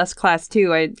taken a burlesque class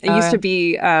too. I used to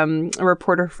be a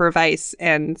reporter for Vice.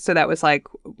 And so that was like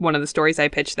one of the stories I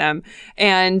pitched them.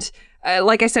 And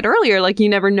like I said earlier, like you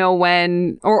never know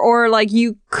when, or like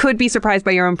you could be surprised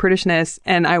by your own prudishness.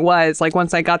 And I was like,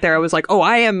 once I got there, I was like, oh,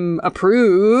 I am a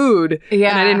prude. Yeah,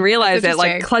 and I didn't realize that's it, like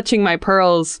interesting. clutching my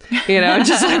pearls,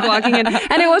 just like walking in.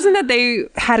 And it wasn't that they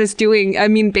had us doing, I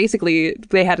mean, basically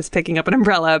they had us picking up an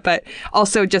umbrella, but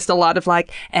also just a lot of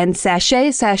like, and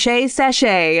sachet, sachet,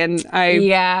 sachet. And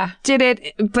I did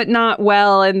it, but not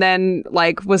well. And then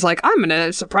like was like, I'm going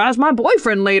to surprise my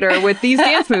boyfriend later with these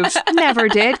dance moves. Never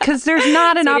did, because there's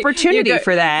not an opportunity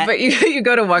for that. But you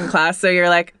go to one class, so you're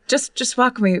like, just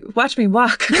watch me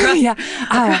walk across,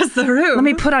 across the room. Let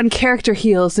me put on character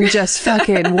heels and just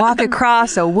fucking walk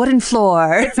across a wooden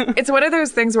floor. It's one of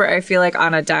those things where I feel like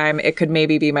on a dime, it could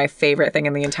maybe be my favorite thing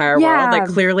in the entire world. Like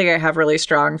clearly I have really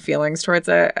strong feelings towards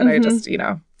it. And I just,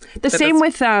 The same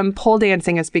with pole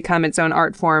dancing has become its own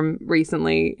art form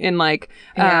recently. In like,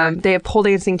 they have pole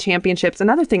dancing championships.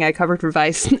 Another thing I covered for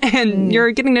Vice, and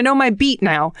you're getting to know my beat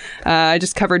now. I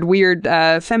just covered weird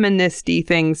feminist-y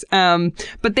things,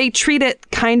 but they treat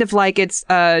it kind of like it's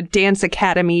a dance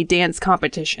academy, dance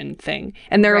competition thing,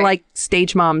 and they're like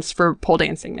stage moms for pole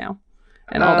dancing now,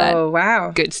 and all that. Oh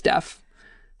wow, good stuff.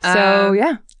 So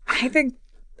yeah, I think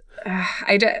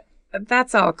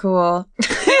that's all cool.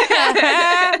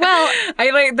 Well,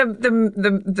 I like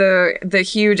the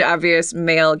huge obvious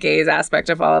male gaze aspect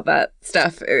of all of that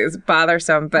stuff is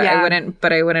bothersome, but I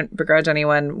wouldn't begrudge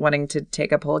anyone wanting to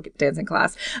take a pole dancing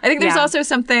class. I think there's also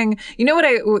something,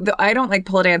 I don't like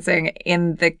pole dancing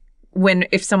in the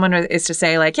if someone is to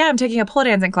say like, yeah, I'm taking a pole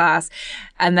dancing class,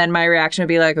 and then my reaction would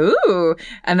be like, ooh,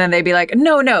 and then they'd be like,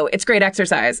 no, it's great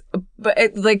exercise.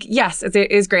 But yes, it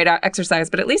is great exercise,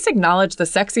 but at least acknowledge the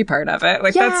sexy part of it.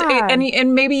 Like that's,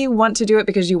 and maybe you want to do it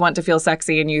because you want to feel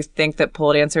sexy and you think that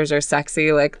pole dancers are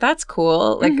sexy. Like that's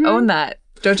cool. Like own that.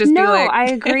 Don't just be like... No, I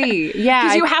agree. Yeah.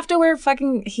 Because you have to wear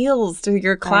fucking heels to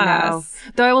your class.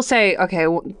 Though I will say, okay,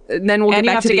 then we'll get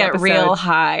back to the episode. And you have to get real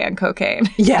high on cocaine.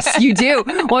 Yes, you do.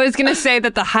 Well, I was going to say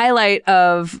that the highlight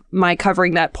of my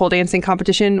covering that pole dancing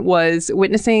competition was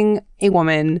witnessing a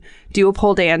woman do a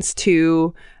pole dance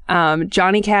to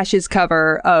Johnny Cash's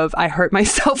cover of I Hurt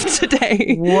Myself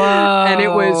Today. Whoa. And it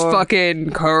was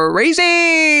fucking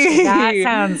crazy. That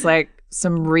sounds like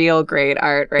some real great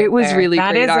art right there. It was really great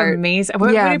art. That is amazing.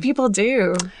 What did people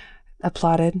do?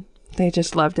 Applauded. They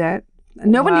just loved it.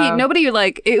 Nobody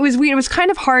like, it was weird. It was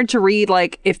kind of hard to read,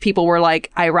 like, if people were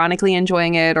like ironically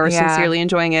enjoying it or sincerely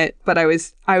enjoying it. But I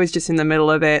was just in the middle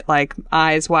of it, like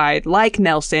eyes wide, like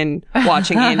Nelson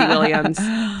watching Andy Williams.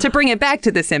 To bring it back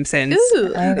to The Simpsons.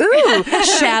 Ooh,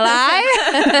 Shall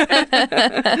I?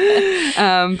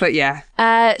 But yeah.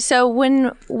 So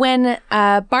when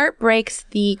Bart breaks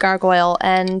the gargoyle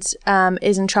and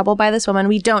is in trouble by this woman,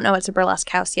 we don't know it's a burlesque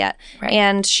house yet. Right.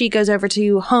 And she goes over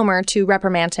to Homer to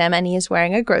reprimand him, and he is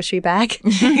wearing a grocery bag.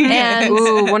 And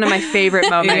Ooh, one of my favorite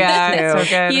moments. Yeah, too. it's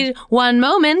so good. one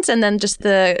moment, and then just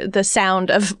the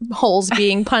sound of holes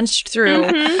being punched through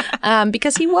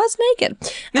because he was naked.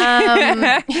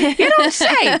 You don't say.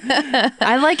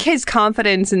 I like his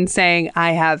confidence in saying,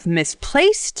 I have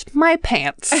misplaced my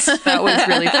pants. That was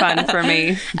really fun for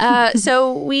me.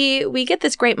 So we get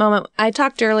this great moment. I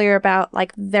talked earlier about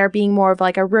like there being more of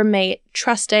like a roommate,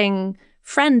 trusting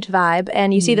friend vibe,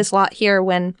 and you see this a lot here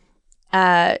when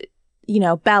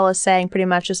Bella's saying pretty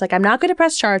much just like, I'm not going to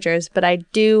press charges, but I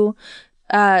do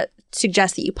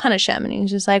suggest that you punish him. And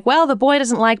he's just like, well, the boy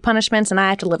doesn't like punishments and I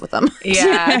have to live with them.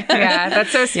 Yeah.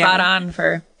 That's so spot on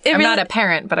for... I'm really- not a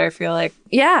parent, but I feel like...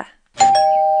 Yeah.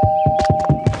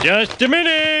 Just a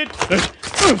minute!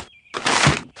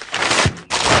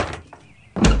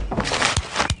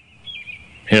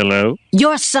 Hello?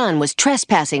 Your son was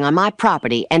trespassing on my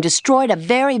property and destroyed a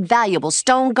very valuable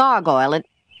stone gargoyle. And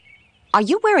are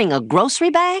you wearing a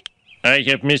grocery bag? I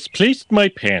have misplaced my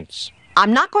pants.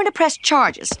 I'm not going to press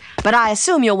charges, but I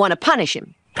assume you'll want to punish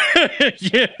him.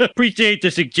 Yeah, appreciate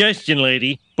the suggestion,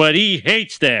 lady, but he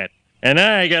hates that, and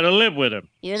I gotta live with him.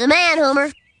 You're the man,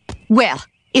 Homer. Well,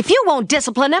 if you won't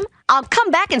discipline him, I'll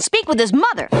come back and speak with his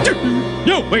mother.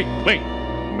 No, wait.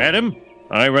 Madam,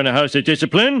 I run a house of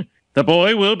discipline. The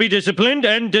boy will be disciplined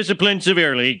and disciplined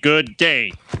severely. Good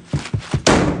day.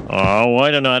 Oh, I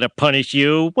don't know how to punish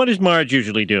you. What does Marge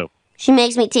usually do? She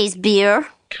makes me taste beer.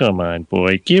 Come on,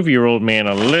 boy. Give your old man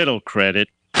a little credit.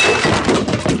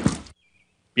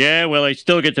 Yeah, well, I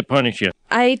still get to punish you.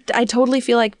 I totally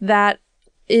feel like that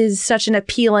is such an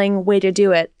appealing way to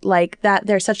do it. Like that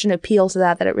there's such an appeal to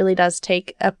that it really does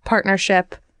take a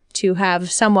partnership to have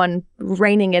someone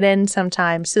reining it in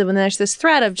sometimes. So when there's this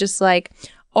threat of just like,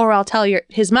 or I'll tell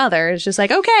his mother, it's just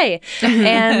like, okay.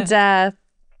 And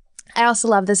I also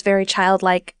love this very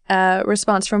childlike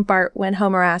response from Bart when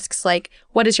Homer asks, like,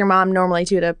 what does your mom normally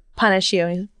do to punish you?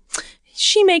 And he's,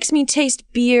 she makes me taste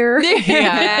beer.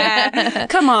 Yeah.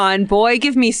 Come on, boy.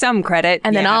 Give me some credit.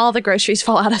 And then all the groceries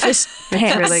fall out of his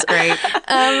pants. It's really great.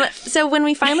 So when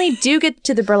we finally do get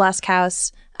to the burlesque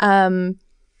house,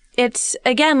 it's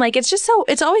again, like, it's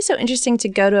always so interesting to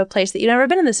go to a place that you've never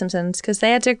been in The Simpsons because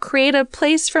they had to create a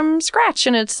place from scratch.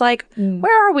 And it's like,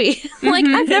 where are we? Like,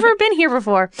 I've never been here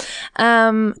before.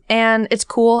 And it's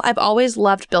cool. I've always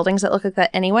loved buildings that look like that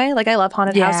anyway. Like, I love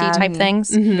haunted housey type things.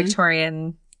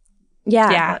 Victorian.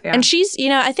 Yeah. And she's,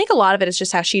 I think a lot of it is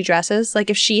just how she dresses. Like,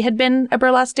 if she had been a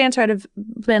burlesque dancer, I'd have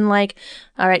been like,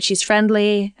 all right, she's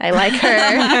friendly. I like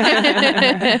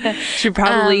her. She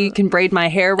probably can braid my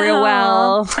hair real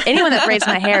well. Anyone that braids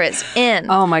my hair is in.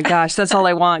 Oh my gosh, that's all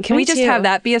I want. Can we just too. have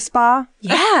that be a spa?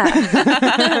 Yeah.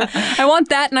 I want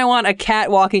that, and I want a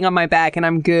cat walking on my back, and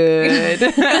I'm good.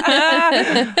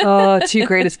 Oh, two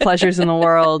greatest pleasures in the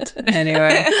world.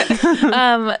 Anyway.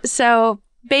 So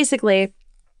basically,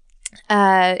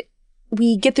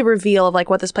 we get the reveal of like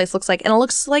what this place looks like, and it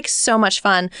looks like so much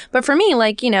fun. But for me,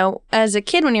 like, as a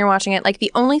kid when you're watching it, like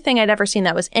the only thing I'd ever seen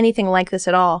that was anything like this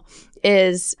at all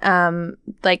is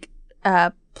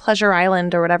Pleasure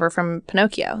Island or whatever from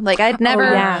Pinocchio. Like I'd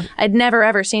never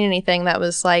ever seen anything that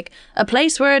was like a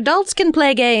place where adults can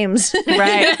play games.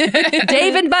 Right.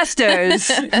 Dave and Buster's.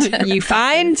 You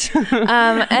find?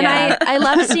 I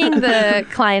love seeing the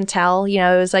clientele.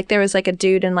 It was like there was like a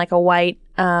dude in like a white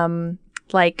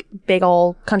like big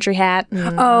old country hat.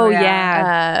 And,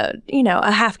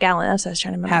 a half gallon. That's what I was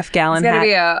trying to remember. Half gallon It's got to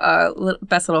hat. be a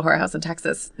best little whorehouse in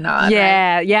Texas nod.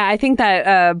 Right? Yeah. I think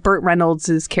that Burt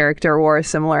Reynolds' character wore a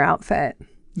similar outfit.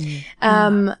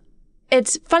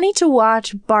 It's funny to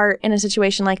watch Bart in a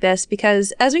situation like this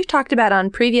because, as we've talked about on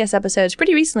previous episodes,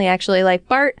 pretty recently actually, like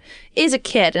Bart is a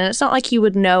kid, and it's not like he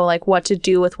would know like what to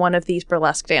do with one of these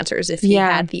burlesque dancers if he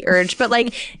had the urge. But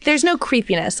like, there's no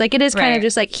creepiness. Like it is kind of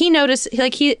just like he noticed,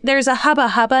 like there's a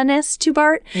hubba-ness to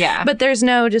Bart. Yeah, but there's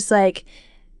no just like.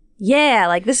 Yeah,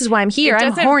 like this is why I'm here.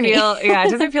 I'm horny. It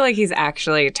doesn't feel like he's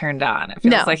actually turned on. It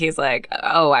feels like he's like,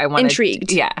 oh, I want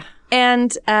intrigued. Yeah.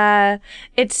 And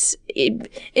it's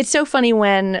so funny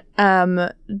when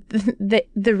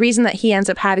the reason that he ends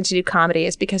up having to do comedy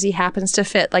is because he happens to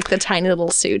fit like the tiny little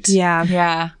suit.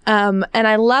 Yeah. And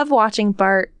I love watching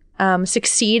Bart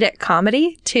succeed at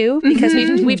comedy too, because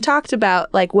we've talked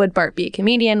about like, would Bart be a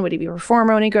comedian? Would he be a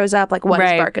performer when he grows up? Like, what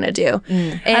is Bart going to do?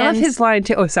 And I love his line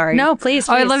too. Oh, sorry. No, please.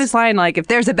 Oh, I love his line. Like, if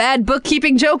there's a bad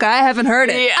bookkeeping joke, I haven't heard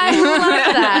it. I love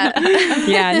that.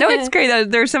 Yeah, no, it's great.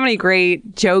 There's so many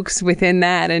great jokes within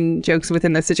that and jokes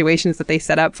within the situations that they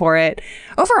set up for it.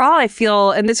 Overall, I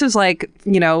feel, and this was like,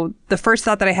 the first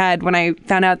thought that I had when I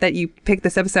found out that you picked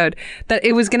this episode, that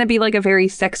it was going to be like a very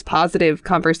sex positive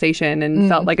conversation and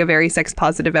felt like a very sex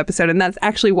positive episode. And that's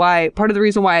actually part of the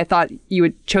reason why I thought you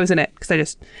had chosen it, because I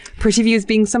just perceive you as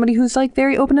being somebody who's like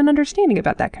very open and understanding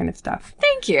about that kind of stuff.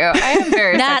 Thank you. I am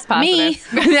very sex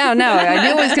positive. Me. No, I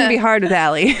knew it was going to be hard with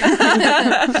Allie.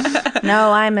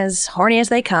 No, I'm as horny as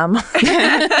they come.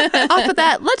 Off of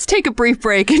that, let's take a brief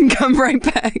break and come right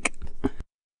back.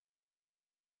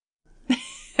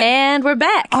 And we're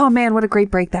back. Oh man, what a great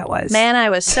break that was. Man,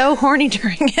 I was so horny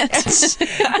during it.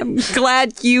 I'm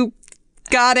glad you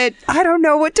got it. I don't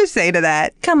know what to say to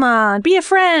that. Come on, be a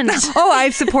friend. Oh, I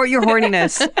support your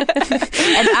horniness.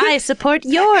 And I support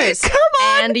yours. Come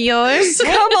on. And yours.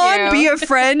 Come on, be a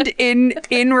friend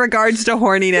in regards to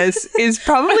horniness is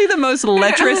probably the most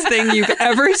lecherous thing you've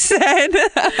ever said.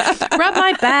 Rub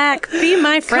my back. Be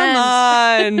my friend. Come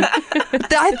on.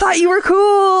 I thought you were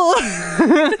cool.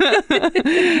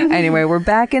 Anyway, we're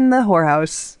back in the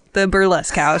whorehouse. The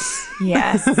burlesque house.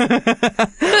 Yes. What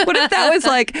if that was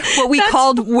like what we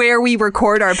called where we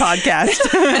record our podcast?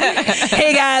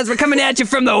 Hey guys, we're coming at you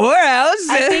from the whorehouse.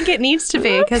 I think it needs to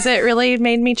be, because it really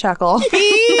made me chuckle.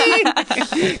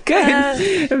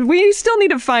 Good. We still need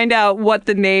to find out what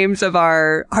the names of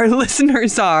our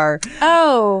listeners are.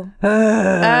 Oh.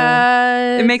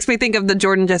 It makes me think of the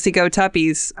Jordan Jesse Go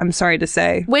Tuppies, I'm sorry to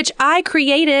say. Which I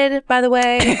created, by the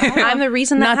way. I'm the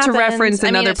reason that Not happened. to reference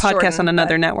another it's podcast Jordan, on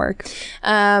another network.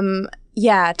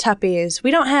 Yeah, Tuppies.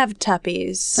 We don't have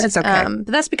Tuppies. That's okay. But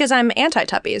that's because I'm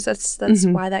anti-Tuppies. That's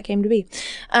why that came to be.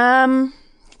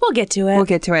 We'll get to it. We'll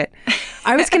get to it.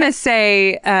 I was going to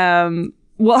say,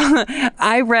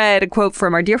 I read a quote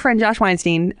from our dear friend Josh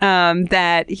Weinstein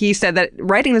that he said that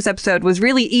writing this episode was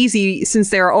really easy since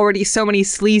there are already so many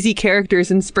sleazy characters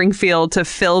in Springfield to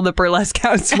fill the burlesque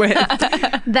house with.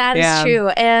 That is true.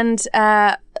 And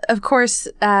of course,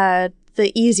 the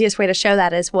easiest way to show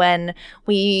that is when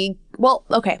I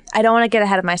don't want to get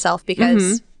ahead of myself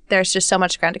because there's just so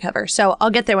much ground to cover. So I'll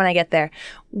get there when I get there.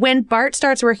 When Bart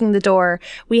starts working the door,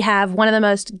 we have one of the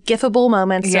most gifable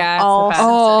moments of all.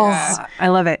 I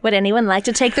love it. Would anyone like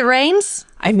to take the reins?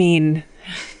 I mean,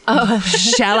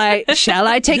 shall I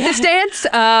take the stance?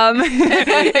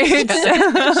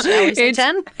 It's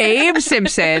 10? Abe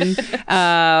Simpson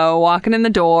walking in the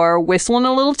door, whistling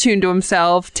a little tune to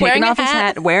himself, taking off his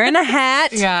hat, wearing a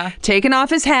hat, taking off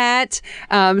his hat,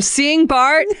 seeing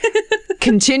Bart,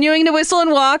 continuing to whistle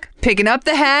and walk, picking up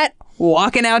the hat,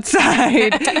 walking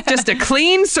outside. Just a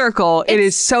clean circle. It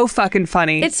is so fucking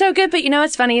funny. It's so good, but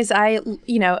what's funny is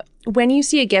when you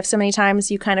see a GIF so many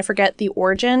times, you kind of forget the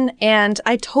origin. And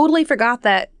I totally forgot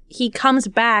that he comes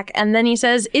back and then he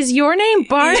says, "Is your name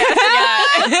Bart?" Which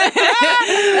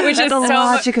is the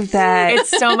logic of that. It's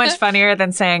so much funnier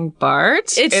than saying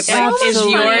Bart. It's so like, much is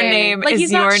your funnier. name Like, is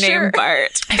he's not your sure. name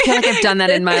Bart? I feel like I've done that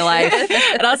in my life.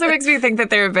 It also makes me think that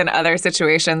there have been other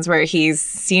situations where he's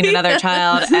seen another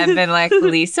child and been like,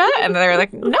 "Lisa," and they're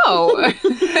like, "No."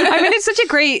 I mean, it's such a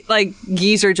great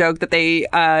geezer joke that they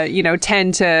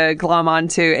tend to glom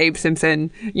onto Abe Simpson,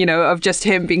 of just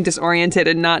him being disoriented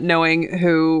and not knowing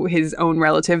who his own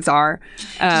relatives are.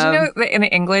 Did you know that in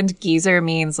England, geezer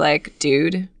means like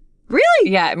dude? Really?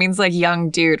 Yeah, it means like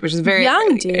young dude, which is very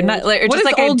Young dude? not, or What just does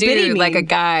like old a biddy dude, like a mean?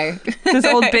 guy. Does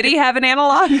old Biddy have an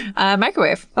analog?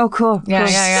 Microwave. Oh, cool. Yeah,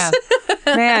 cool. yeah.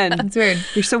 Man, It's weird.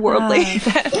 you're so worldly.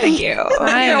 Thank you.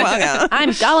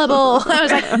 I'm gullible. I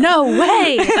was like, no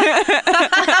way.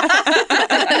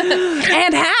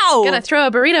 And how? Gonna throw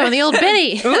a burrito in the old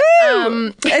Biddy.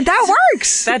 That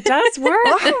works. That does work.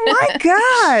 Oh my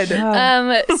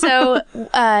God. So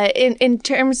in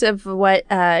terms of what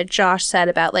Josh said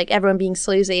about everyone being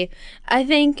sleazy, I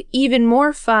think even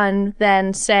more fun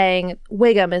than saying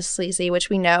Wiggum is sleazy, which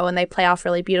we know and they play off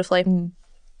really beautifully,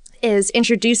 is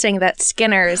introducing that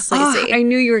Skinner is sleazy. I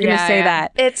knew you were going to say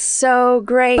that. It's so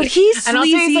great. But he's And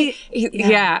also, sleazy.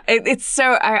 it's so.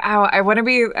 I want to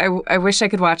be. I wish I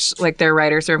could watch their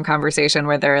writers' room conversation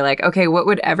where they're like, okay, what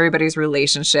would everybody's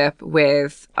relationship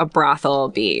with a brothel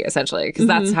be, essentially? Because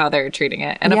that's how they're treating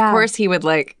it. And of course, he would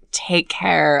take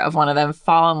care of one of them,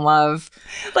 fall in love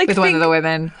with one of the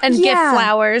women. And give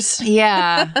flowers.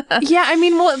 Yeah. Yeah, I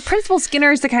mean, well, Principal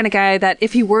Skinner is the kind of guy that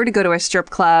if he were to go to a strip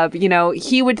club, you know,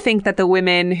 he would think that the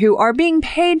women who are being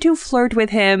paid to flirt with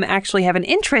him actually have an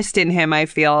interest in him, I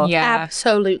feel. Yeah.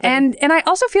 Absolutely. And I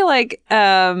also feel like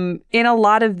in a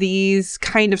lot of these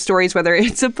kind of stories, whether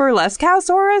it's a burlesque house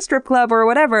or a strip club or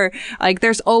whatever, like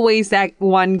there's always that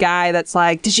one guy that's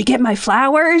like, did you get my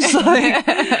flowers? Like,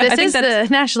 this is the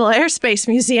National Airspace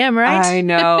Museum, right? I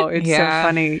know. It's so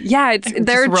funny. Yeah, it's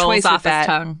their Just rolls choice off with his that.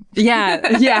 tongue.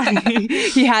 Yeah,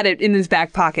 he had it in his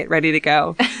back pocket ready to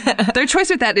go. Their choice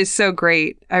with that is so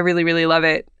great. I really, really love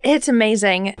it. It's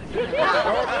amazing.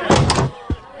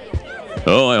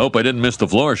 Oh, I hope I didn't miss the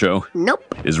floor show. Nope.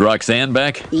 Is Roxanne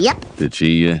back? Yep, Did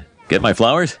she get my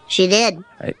flowers? she did.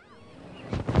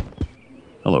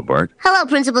 Hello, Bart. Hello,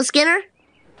 Principal Skinner.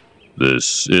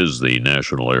 This is the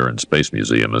National Air and Space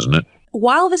Museum, isn't it?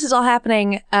 While this is all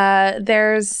happening,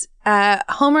 there's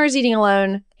Homer's eating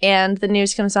alone, and the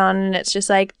news comes on, and it's just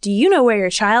like, do you know where your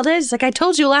child is? It's like, I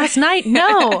told you last night.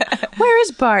 No. Where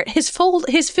is Bart? His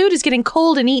food is getting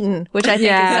cold and eaten, which I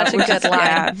think is such a good line.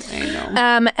 Yeah,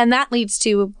 I know. And that leads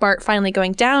to Bart finally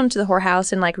going down to the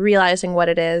whorehouse and like realizing what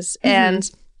it is. And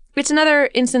it's another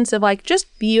instance of like just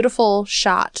beautiful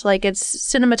shot. Like it's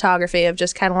cinematography of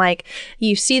just kind of like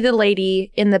you see the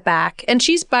lady in the back. And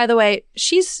she's, by the way,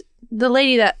 she's the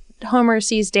lady that Homer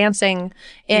sees dancing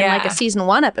in like a season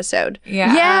 1 episode.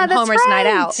 Yeah, that's Homer's right. Night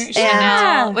Out.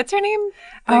 Chanel. What's her name?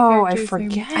 Oh, I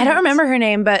forget. I don't remember her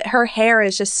name, but her hair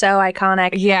is just so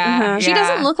iconic. Yeah. She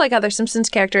doesn't look like other Simpsons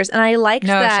characters, and I like No,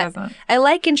 she that. doesn't. I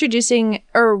like introducing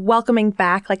or welcoming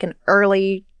back like an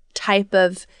early type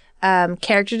of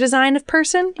character design of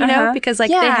person, you know, because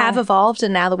like they have evolved,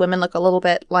 and now the women look a little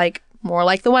bit like more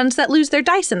like the ones that lose their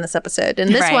dice in this episode.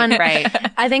 And this one,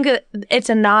 I think that it's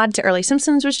a nod to early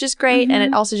Simpsons, which is great, and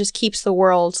it also just keeps the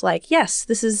world like, yes,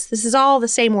 this is all the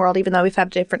same world, even though we've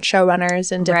had different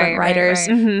showrunners and different writers.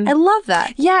 I love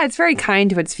that. Yeah, it's very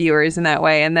kind to its viewers in that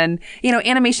way. And then, you know,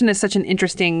 animation is such an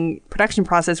interesting production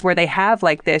process where they have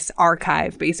like this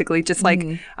archive, basically, just like,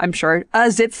 I'm sure,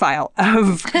 a zip file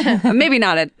of maybe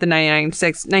not at the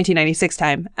 1996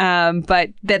 time, but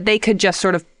that they could just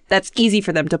sort of, that's easy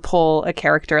for them to pull a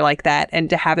character like that and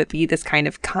to have it be this kind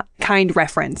of kind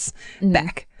reference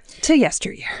back to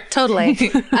yesteryear.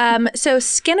 Totally. So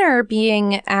Skinner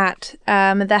being at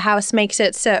the house makes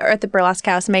it so, or at the burlesque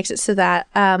house makes it so that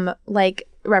like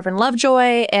Reverend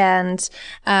Lovejoy and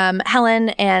Helen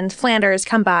and Flanders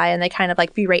come by and they kind of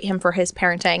like berate him for his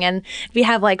parenting. And we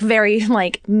have like very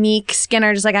like meek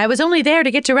Skinner just like, I was only there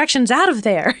to get directions out of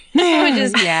there. Which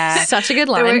is such a good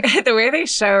line. The way they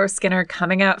show Skinner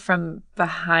coming out from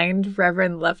behind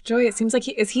Reverend Lovejoy, it seems like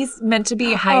he's meant to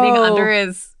be hiding under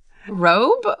his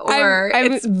robe, or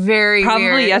it's very probably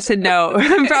weird. yes and no.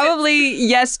 Probably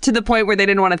yes to the point where they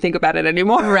didn't want to think about it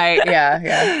anymore. Right.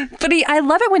 Yeah. But I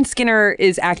love it when Skinner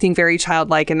is acting very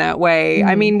childlike in that way.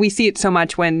 I mean, we see it so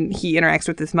much when he interacts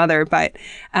with his mother, but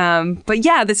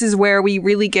yeah, this is where we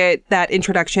really get that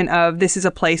introduction of this is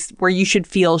a place where you should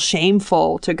feel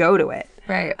shameful to go to it.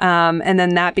 Right. And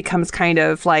then that becomes kind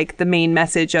of like the main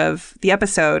message of the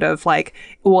episode of like,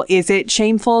 well, is it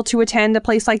shameful to attend a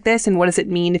place like this? And what does it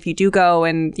mean if you do go?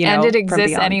 And, you know, and it from exists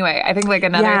beyond? anyway. I think like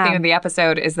another thing of the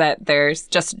episode is that there's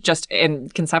just in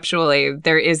conceptually,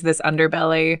 there is this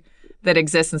underbelly that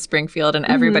exists in Springfield, and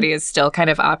everybody is still kind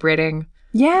of operating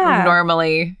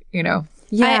normally, you know.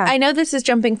 Yeah. I know this is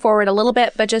jumping forward a little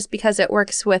bit, but just because it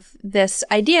works with this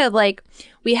idea, like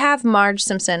we have Marge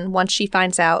Simpson once she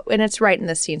finds out, and it's right in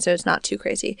this scene, so it's not too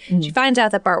crazy. She finds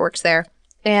out that Bart works there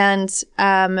and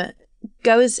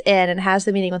goes in and has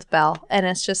the meeting with Belle, and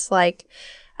it's just like,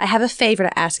 I have a favor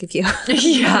to ask of you.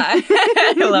 Yeah.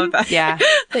 I love that. Yeah.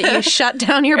 That you shut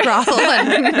down your brothel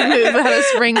and move out of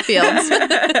Springfield.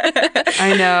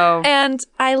 I know. And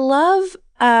I love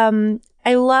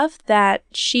that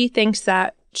she thinks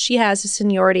that she has a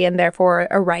seniority and therefore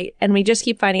a right. And we just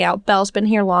keep finding out Belle's been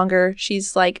here longer.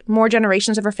 She's like more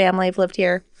generations of her family have lived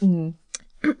here. And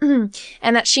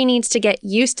that she needs to get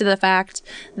used to the fact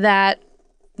that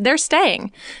they're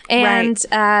staying. And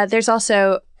there's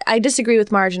also, I disagree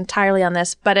with Marge entirely on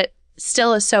this, but it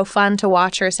still is so fun to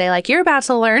watch her say like, you're about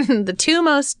to learn the two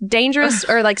most dangerous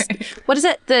or like, what is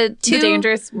it? The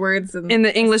dangerous words in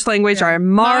the English language are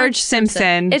Marge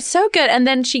Simpson. It's so good. And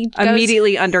then she goes,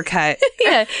 immediately undercut.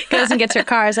 goes and gets her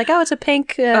car. It's like, oh, it's a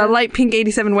pink. A light pink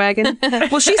 87 wagon.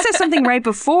 Well, she says something right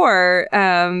before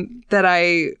that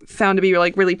I found to be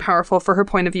like really powerful for her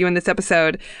point of view in this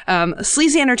episode.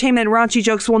 Sleazy entertainment and raunchy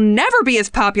jokes will never be as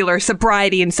popular as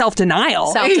sobriety and self-denial.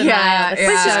 Self-denial.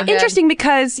 Which is interesting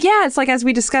because, yeah, it's like, as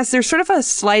we discussed, there's sort of a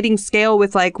sliding scale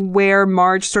with like where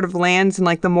Marge sort of lands in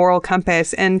like the moral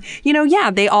compass. And,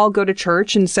 they all go to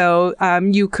church. And so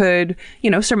you could,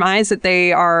 surmise that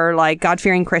they are like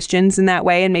God-fearing Christians in that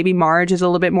way. And maybe Marge is a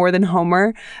little bit more than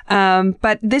Homer.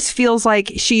 But this feels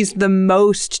like she's the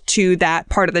most to that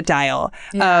part of the dial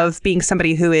of being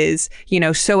somebody who is,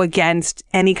 so against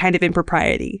any kind of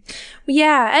impropriety.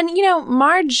 Yeah. And,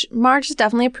 Marge is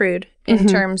definitely a prude in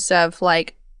terms of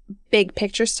like big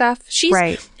picture stuff. She's,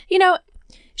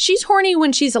 she's horny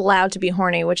when she's allowed to be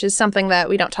horny, which is something that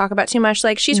we don't talk about too much.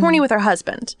 Like, she's horny with her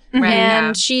husband. Right,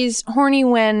 and she's horny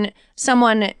when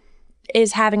someone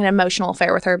is having an emotional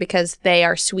affair with her because they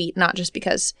are sweet, not just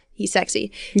because he's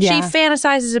sexy. Yeah. She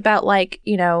fantasizes about, like,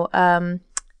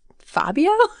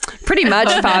 Fabio? Pretty much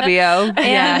Fabio.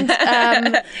 And,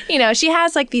 she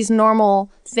has like these normal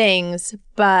things,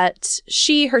 but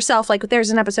she herself, like, there's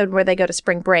an episode where they go to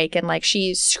spring break and like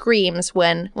she screams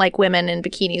when like women in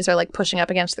bikinis are like pushing up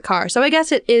against the car. So I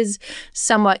guess it is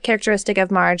somewhat characteristic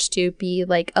of Marge to be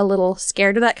like a little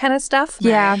scared of that kind of stuff.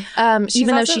 Yeah.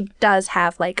 Even though she does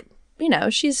have like,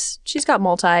 she's got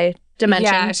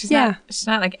multi-dimension. Yeah, she's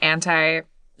not like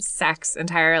anti-sex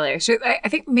entirely. I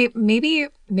think maybe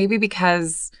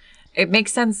because it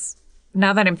makes sense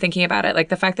now that I'm thinking about it, like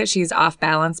the fact that she's off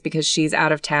balance because she's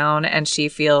out of town and she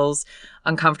feels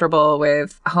uncomfortable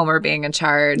with Homer being in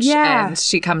charge. Yeah. And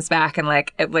she comes back and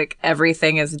like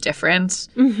everything is different.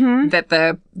 Mm-hmm. That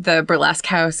the burlesque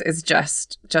house is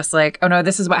just like, oh no,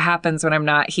 this is what happens when I'm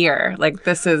not here. Like,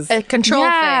 this is a control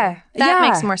thing. That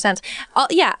makes more sense.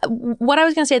 What I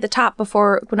was going to say at the top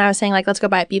before, when I was saying like, let's go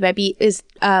by it beat by beat, is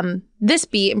this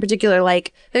beat in particular,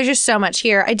 like, there's just so much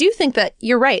here. I do think that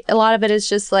you're right. A lot of it is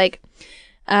just like,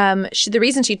 the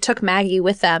reason she took Maggie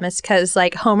with them is because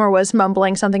like Homer was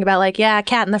mumbling something about like,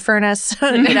 cat in the furnace,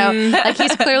 like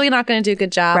he's clearly not going to do a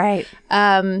good job. Right.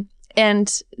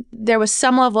 And there was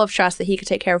some level of trust that he could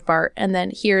take care of Bart, and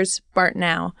then here's Bart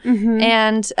now. Mm-hmm.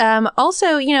 And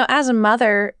also, as a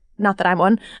mother, not that I'm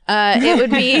one, it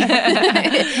would be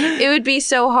it would be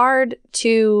so hard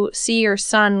to see your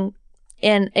son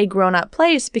in a grown-up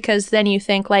place, because then you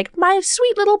think like, my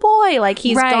sweet little boy, like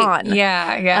he's gone.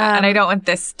 Yeah. And I don't want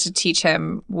this to teach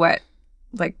him what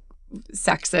like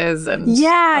sex is. And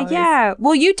yeah.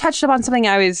 Well, you touched upon something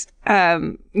I was,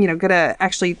 gonna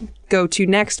actually go to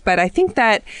next, but I think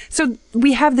that, so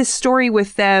we have this story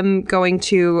with them going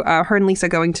to, her and Lisa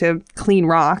going to clean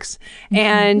rocks,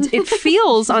 and it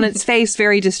feels on its face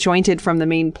very disjointed from the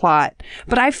main plot.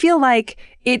 But I feel like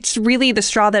it's really the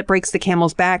straw that breaks the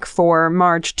camel's back for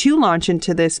Marge to launch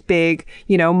into this big,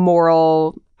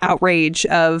 moral outrage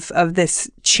of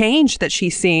this change that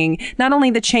she's seeing. Not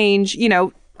only the change,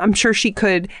 I'm sure she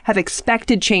could have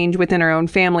expected change within her own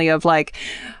family of like,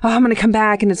 oh, I'm going to come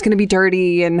back and it's going to be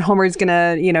dirty and Homer's going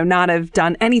to, not have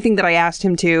done anything that I asked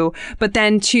him to. But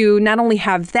then to not only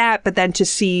have that, but then to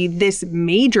see this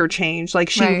major change, like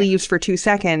she leaves for 2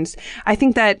 seconds. I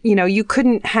think that, you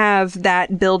couldn't have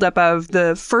that buildup of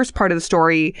the first part of the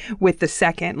story with the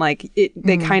second. Like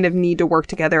they kind of need to work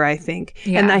together, I think.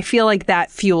 Yeah. And I feel like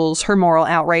that fuels her moral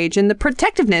outrage and the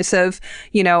protectiveness of,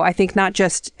 I think not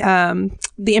just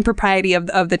the impropriety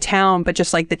of the town, but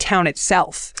just like the town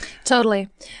itself. Totally.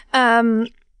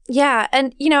 Yeah.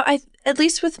 And, I, at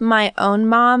least with my own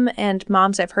mom and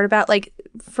moms I've heard about, like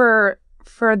for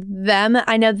them,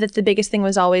 I know that the biggest thing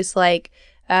was always like,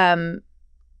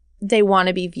 they want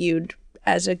to be viewed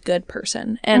as a good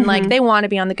person. And like they want to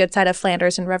be on the good side of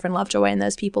Flanders and Reverend Lovejoy and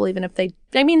those people, even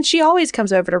if she always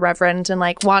comes over to Reverend and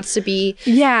like wants to be,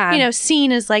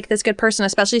 seen as like this good person,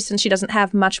 especially since she doesn't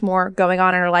have much more going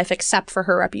on in her life except for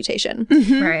her reputation.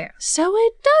 Mm-hmm. Right. So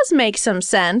it does make some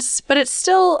sense, but it's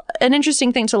still an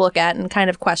interesting thing to look at and kind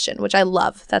of question, which I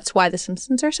love. That's why The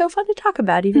Simpsons are so fun to talk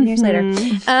about even years later.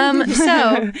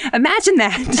 So imagine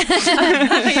that.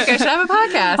 You guys should have a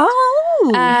podcast.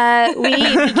 Oh. We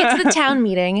get to the town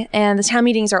meeting, and the town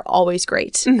meetings are always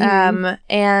great.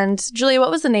 And Julia, what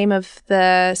was the name of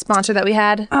the sponsor that we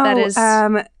had? That is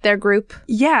their group.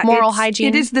 Yeah, Moral Hygiene.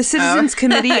 It is the Citizens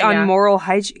Committee on Moral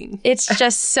Hygiene. It's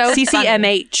just so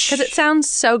CCMH, because it sounds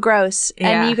so gross,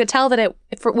 and you could tell that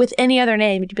with any other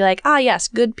name, you'd be like, yes,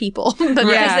 good people. But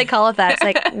because they call it that, it's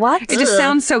like, what? It just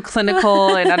sounds so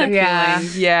clinical and unappealing.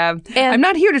 Yeah. And I'm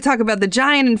not here to talk about the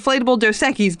giant inflatable Dos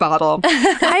Equis bottle.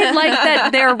 I like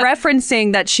that they're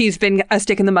referencing that she's been a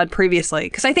stick in the mud previously,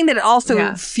 because I think that it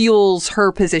also fuels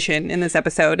her position in this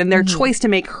episode and their choice to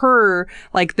make her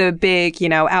like the big,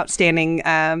 outstanding,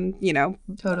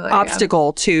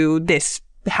 obstacle to this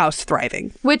house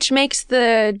thriving. Which makes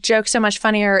the joke so much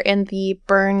funnier in the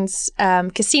Burns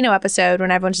casino episode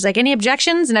when everyone's just like, any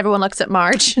objections? And everyone looks at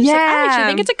Marge. She's like, I actually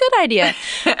think it's a good idea.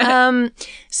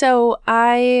 So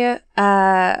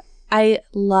I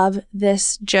love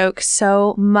this joke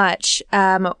so much,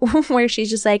 where she's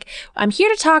just like, I'm here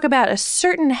to talk about a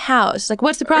certain house. Like,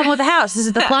 what's the problem with the house? Is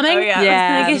it the plumbing?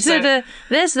 Yeah. Like, is it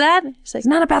this, that? It's like, It's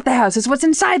not about the house. It's what's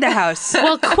inside the house.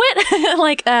 well, quit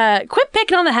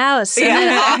picking on the house. And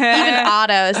then even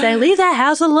Otto saying, leave that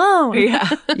house alone.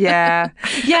 Yeah.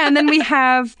 And then we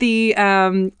have the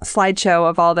slideshow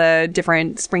of all the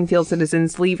different Springfield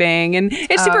citizens leaving. And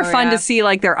it's super fun to see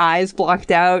like their eyes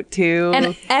blocked out too.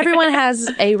 And everyone has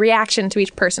a reaction to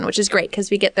each person, which is great because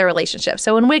we get their relationship.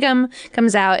 So when Wiggum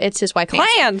comes out, it's his wife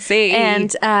Clancy.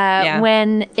 And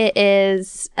when it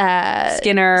is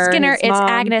Skinner, it's mom.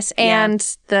 Agnes and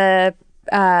the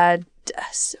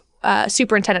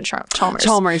Superintendent Chalmers.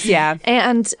 Chalmers, yeah.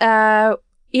 And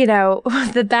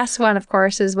the best one, of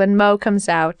course, is when Mo comes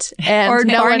out and Or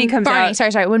Barney comes out.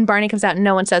 Sorry. When Barney comes out,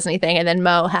 no one says anything, and then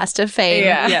Mo has to fade.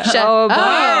 Yeah. Oh, boy.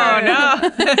 no.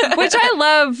 Which I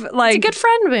love. Like, It's a good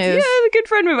friend move. Yeah, a good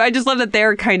friend move. I just love that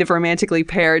they're kind of romantically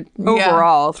paired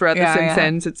overall throughout The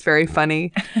Simpsons. It's very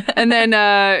funny. And then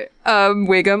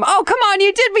Wiggum, oh, come on,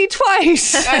 you did me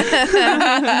twice. And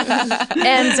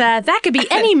that could be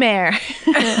any mayor.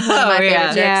 One of my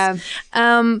favorite jokes. Yeah.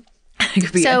 It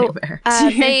could be anywhere.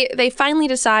 They finally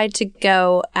decide to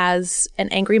go as an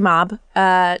angry mob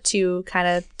to kind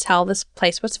of tell this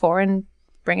place what's for and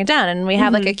bring it down. And we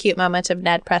have like a cute moment of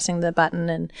Ned pressing the button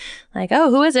and like,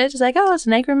 oh, who is it? It's like, oh, it's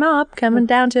an angry mob coming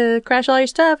down to crash all your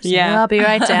stuff. So I'll be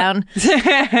right down.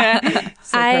 Perfect.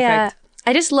 I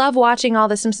just love watching all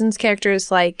the Simpsons characters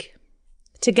like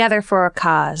together for a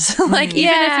cause. Like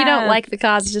even if you don't like the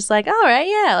cause, it's just like, all right,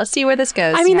 let's see where this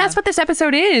goes. I mean, that's what this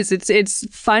episode is. It's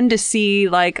fun to see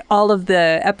like all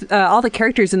the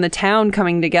characters in the town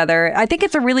coming together. I think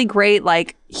it's a really great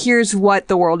like here's what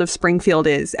the world of Springfield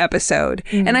is episode.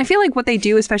 And I feel like what they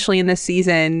do, especially in this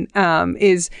season,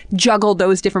 is juggle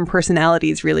those different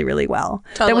personalities really, really well.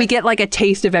 That we get like a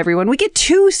taste of everyone. We get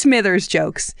 2 Smithers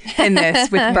jokes in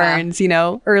this with Burns,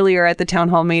 earlier at the town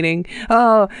hall meeting.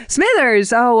 Oh,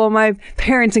 Smithers. Oh, well, my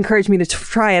parents encouraged me to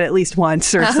try it at least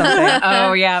once or something.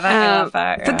 Oh, yeah. I love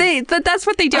that. Yeah. But that's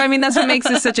what they do. I mean, that's what makes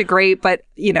this such a great, but,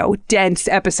 dense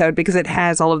episode because it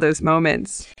has all of those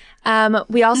moments.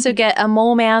 We also get a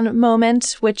Mole Man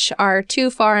moment, which are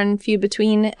too far and few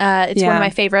between. It's one of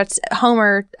my favorites.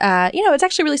 Homer, it's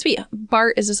actually really sweet.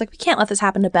 Bart is just like, we can't let this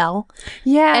happen to Belle.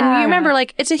 Yeah. And we remember,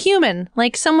 like, it's a human,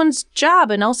 like someone's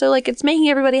job, and also, like, it's making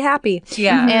everybody happy.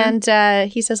 Yeah. And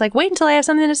he says, like, wait until I have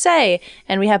something to say.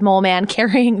 And we have Mole Man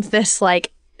carrying this,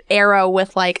 like, arrow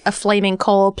with like a flaming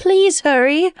coal. Please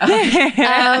hurry.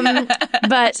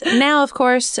 But now, of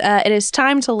course, it is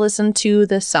time to listen to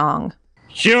the song.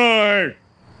 Sure.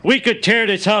 We could tear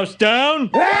this house down.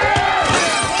 No!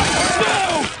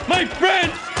 My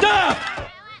friend, stop!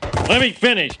 Let me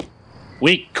finish.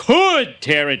 We could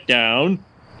tear it down,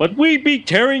 but we'd be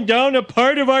tearing down a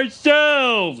part of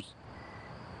ourselves.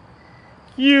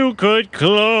 You could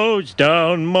close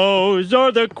down Moe's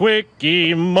or the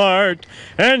Quickie Mart,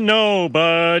 and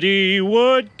nobody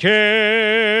would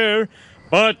care.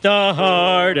 But the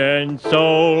heart and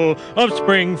soul of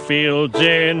Springfield's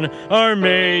in our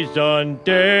Maison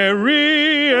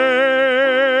Derriere.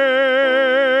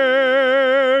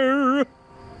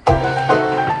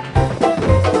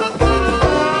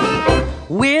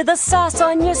 We're the sauce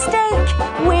on your steak,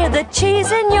 we're the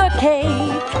cheese in your cake.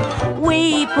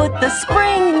 We put the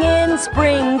spring in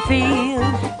Springfield.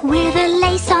 We're the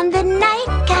lace on the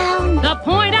nightgown. The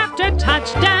point after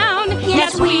touchdown.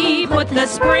 Yes, we put the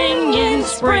spring in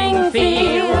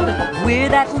Springfield. We're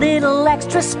that little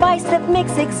extra spice that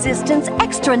makes existence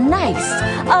extra nice.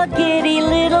 A giddy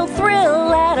little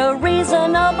thrill at a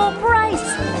reasonable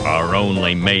price. Our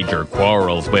only major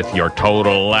quarrels with your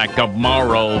total lack of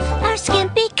morals. Our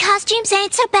skimpy costumes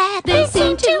ain't so bad. They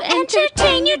seem to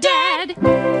entertain your dad.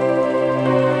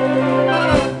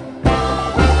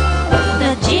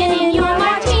 The gin in your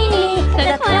martini,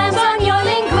 the clams on your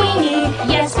linguine.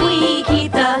 Yes, we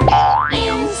keep the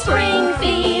in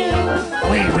Springfield.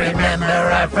 We remember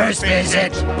our first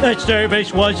visit. That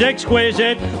service was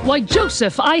exquisite. Why,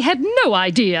 Joseph, I had no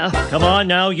idea. Come on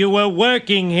now, you were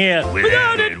working here.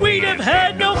 Without it, we'd have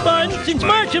had no fun since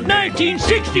March of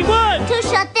 1961. To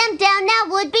shut them down now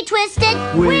would be twisted.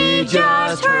 We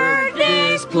just heard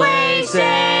this place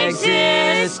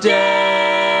existed.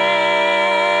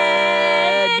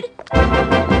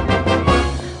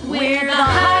 We're the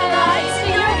highlights in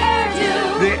your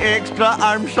hairdo. The extra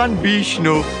arms on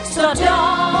Vishnu. So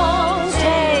don't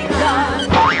stay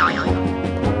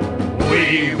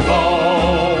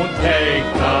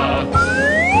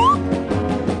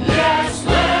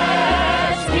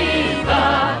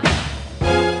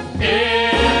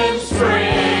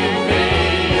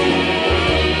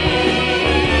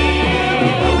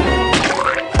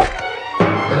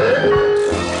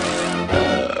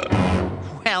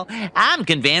I'm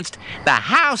convinced the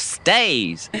house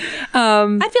stays.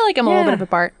 I feel like I'm a little bit of a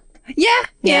Bart.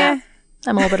 Yeah.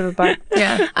 I'm a little bit of a Bart.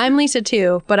 Yeah. I'm Lisa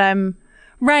too, but I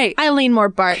lean more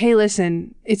Bart. Hey,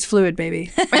 listen, it's fluid,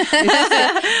 baby. Much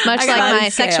like my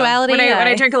sexuality. When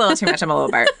I drink a little too much, I'm a little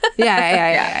Bart.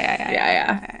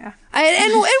 Yeah.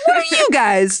 And what are you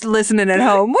guys listening at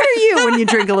home? What are you when you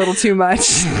drink a little too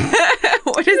much?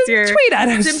 What is your Tweet at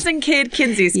us. Simpson Kid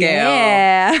Kinsey scale?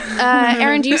 Yeah.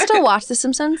 Aaron, do you still watch The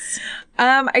Simpsons?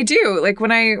 I do. Like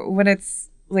when it's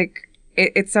like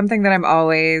it's something that I'm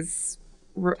always.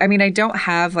 I mean, I don't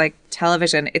have like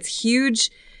television. It's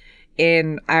huge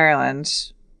in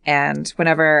Ireland, and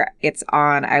whenever it's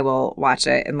on, I will watch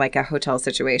it in like a hotel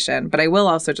situation. But I will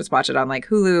also just watch it on like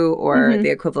Hulu or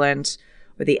the equivalent.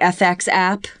 Or the FX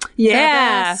app.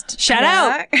 Yeah. Shout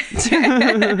out.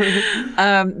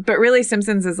 But really,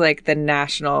 Simpsons is like the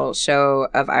national show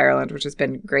of Ireland, which has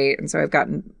been great. And so I've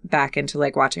gotten back into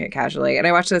like watching it casually. And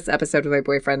I watched this episode with my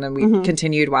boyfriend and we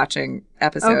continued watching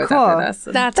episodes after this.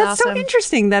 And That's so awesome.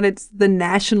 interesting that it's the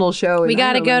national show. We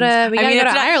got to go to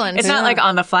Ireland. It's not like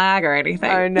on the flag or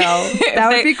anything. I know.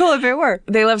 That would be cool if it were.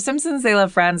 They love Simpsons, they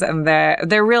love Friends, and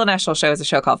their real national show is a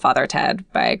show called Father Ted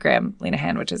by Graham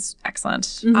Linehan, which is excellent.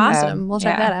 Awesome. We'll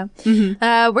check that out.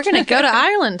 We're going to go to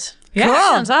Ireland. Yeah. Cool.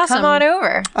 Sounds awesome. Come on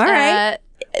over. All right.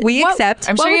 We accept.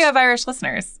 I'm sure you have Irish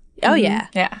listeners. Oh, yeah.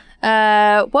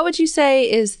 Yeah. What would you say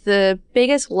is the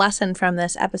biggest lesson from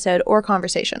this episode or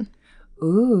conversation?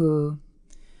 Ooh.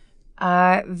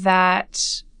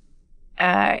 That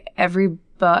everyone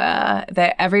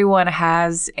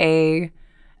has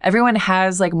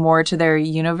like more to their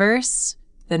universe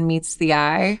than meets the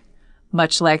eye,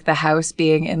 much like the house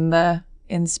being in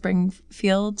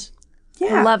Springfield.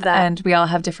 Yeah. I love that. And we all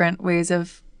have different ways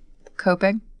of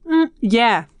coping.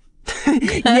 Yeah.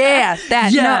 Yeah.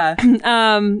 That. No,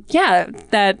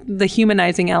 that the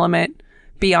humanizing element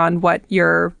beyond what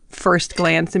your first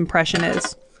glance impression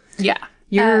is. Yeah.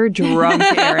 You're drunk,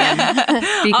 Aaron.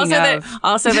 Speaking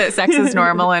also that sex is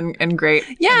normal and great.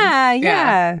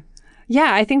 Yeah.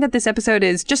 I think that this episode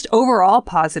is just overall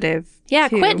positive. Yeah,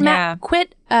 too.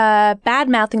 quit bad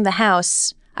mouthing the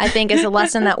house. I think is a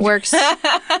lesson that works.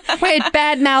 Wait,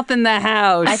 bad mouth in the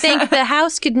house. I think the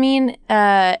house could mean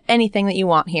anything that you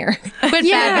want here. Quit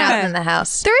bad mouth in the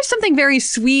house. There is something very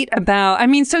sweet about. I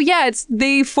mean, so yeah,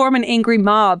 they form an angry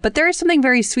mob, but there is something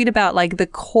very sweet about like the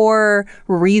core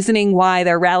reasoning why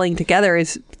they're rallying together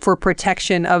is for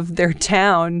protection of their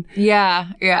town. Yeah.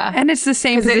 And it's the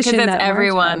same position because that it's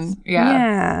everyone. Lawrence has.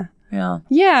 Yeah.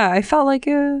 Yeah, I felt like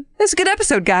it's a good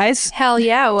episode, guys. Hell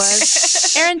yeah, it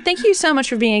was. Aaron, thank you so much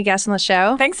for being a guest on the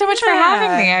show. Thanks so much for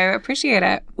having me. I appreciate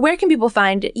it. Where can people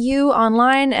find you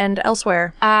online and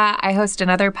elsewhere? I host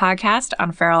another podcast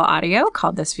on Feral Audio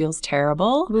called This Feels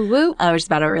Terrible. Woo woo. Which is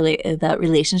about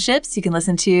relationships. You can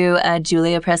listen to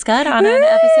Julia Prescott on an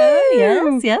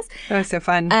episode. Yes. That was so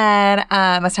fun. And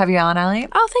must have you on, Allie.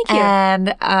 Oh, thank you.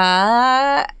 And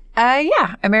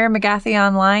I'm Erin McGathy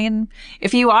online.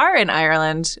 If you are in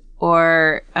Ireland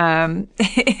or in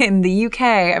the UK,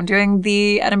 I'm doing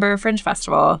the Edinburgh Fringe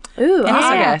Festival in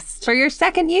August. For your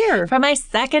second year. For my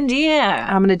second year.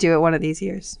 I'm going to do it one of these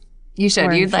years. You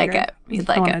should. You'd like it. You'd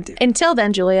like it. Until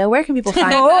then, Julia, where can people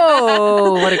find you?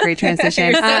 Oh, what a great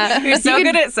transition. You're so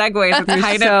good at segues.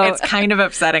 It's kind of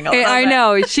upsetting a little I bit.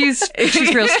 know. She's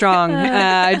real strong.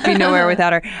 I'd be nowhere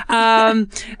without her. I'm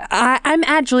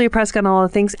at Julia Prescott on all the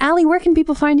things. Allie, where can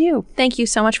people find you? Thank you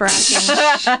so much for asking.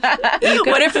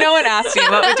 What if no one asked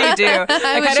you? What would you do?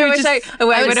 I kind of wish I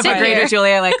would have agreed with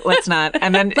Julia, like, let's not.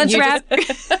 And then let's wrap.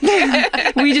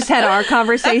 We just had our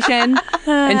conversation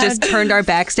and just turned our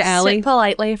backs to Allie. Sit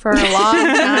politely for a long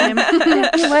time.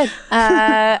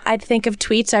 I'd think of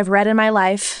tweets I've read in my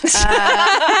life.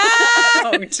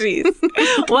 Oh, jeez.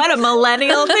 What a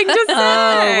millennial thing to say.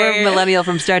 Oh, we're millennial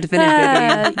from start to finish,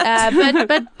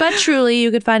 baby. But truly,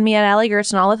 you could find me at Allie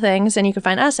Gertz and all the things, and you can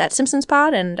find us at Simpsons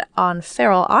Pod and on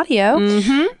Feral Audio.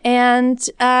 And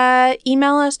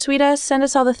email us, tweet us, send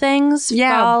us all the things.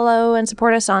 Follow and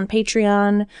support us on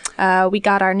Patreon. We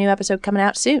got our new episode coming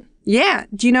out soon. Yeah.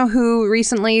 Do you know who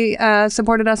recently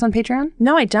supported us on Patreon?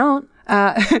 No, I don't.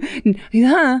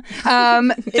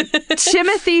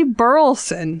 Timothy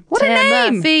Burleson. What a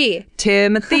name!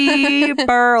 Timothy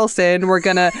Burleson. We're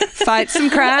gonna fight some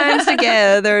crimes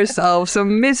together, solve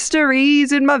some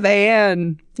mysteries in my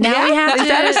van. Now we have Is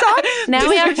that a song? Now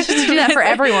we have to do that for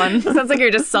everyone. It sounds like you're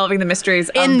just solving the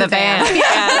mysteries in the van.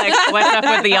 Like what's up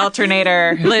with the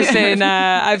alternator? Listen,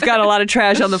 I've got a lot of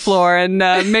trash on the floor and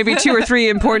maybe 2 or 3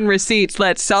 important receipts.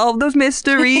 Let's solve those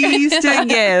mysteries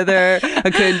together. I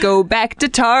could go back to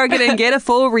Target and get a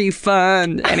full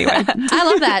refund. Anyway. I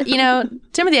love that. You know,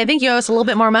 Timothy, I think you owe us a little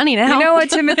bit more money now. You know what,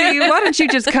 Timothy? Why don't you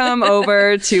just come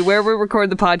over to where we record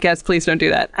the podcast? Please don't do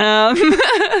that.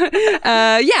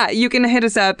 Yeah, you can hit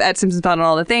us up at Simpsons Pod on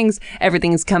all the things.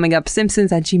 Everything's coming up,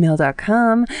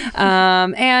 simpsons@gmail.com.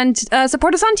 And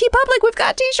support us on TeePublic. We've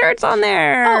got t-shirts on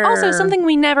there. Oh, also something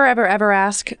we never, ever, ever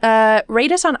ask.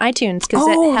 Rate us on iTunes because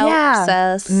it helps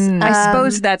us. I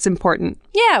suppose that's important.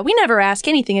 Yeah, we never ask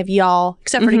anything of y'all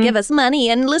except for to give us money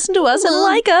and listen to us and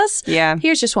like us. Yeah.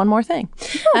 Here's just one more thing.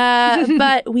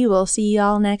 But we will see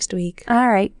y'all next week. All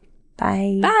right.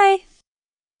 Bye. Bye.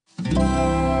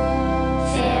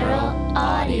 Feral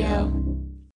Audio.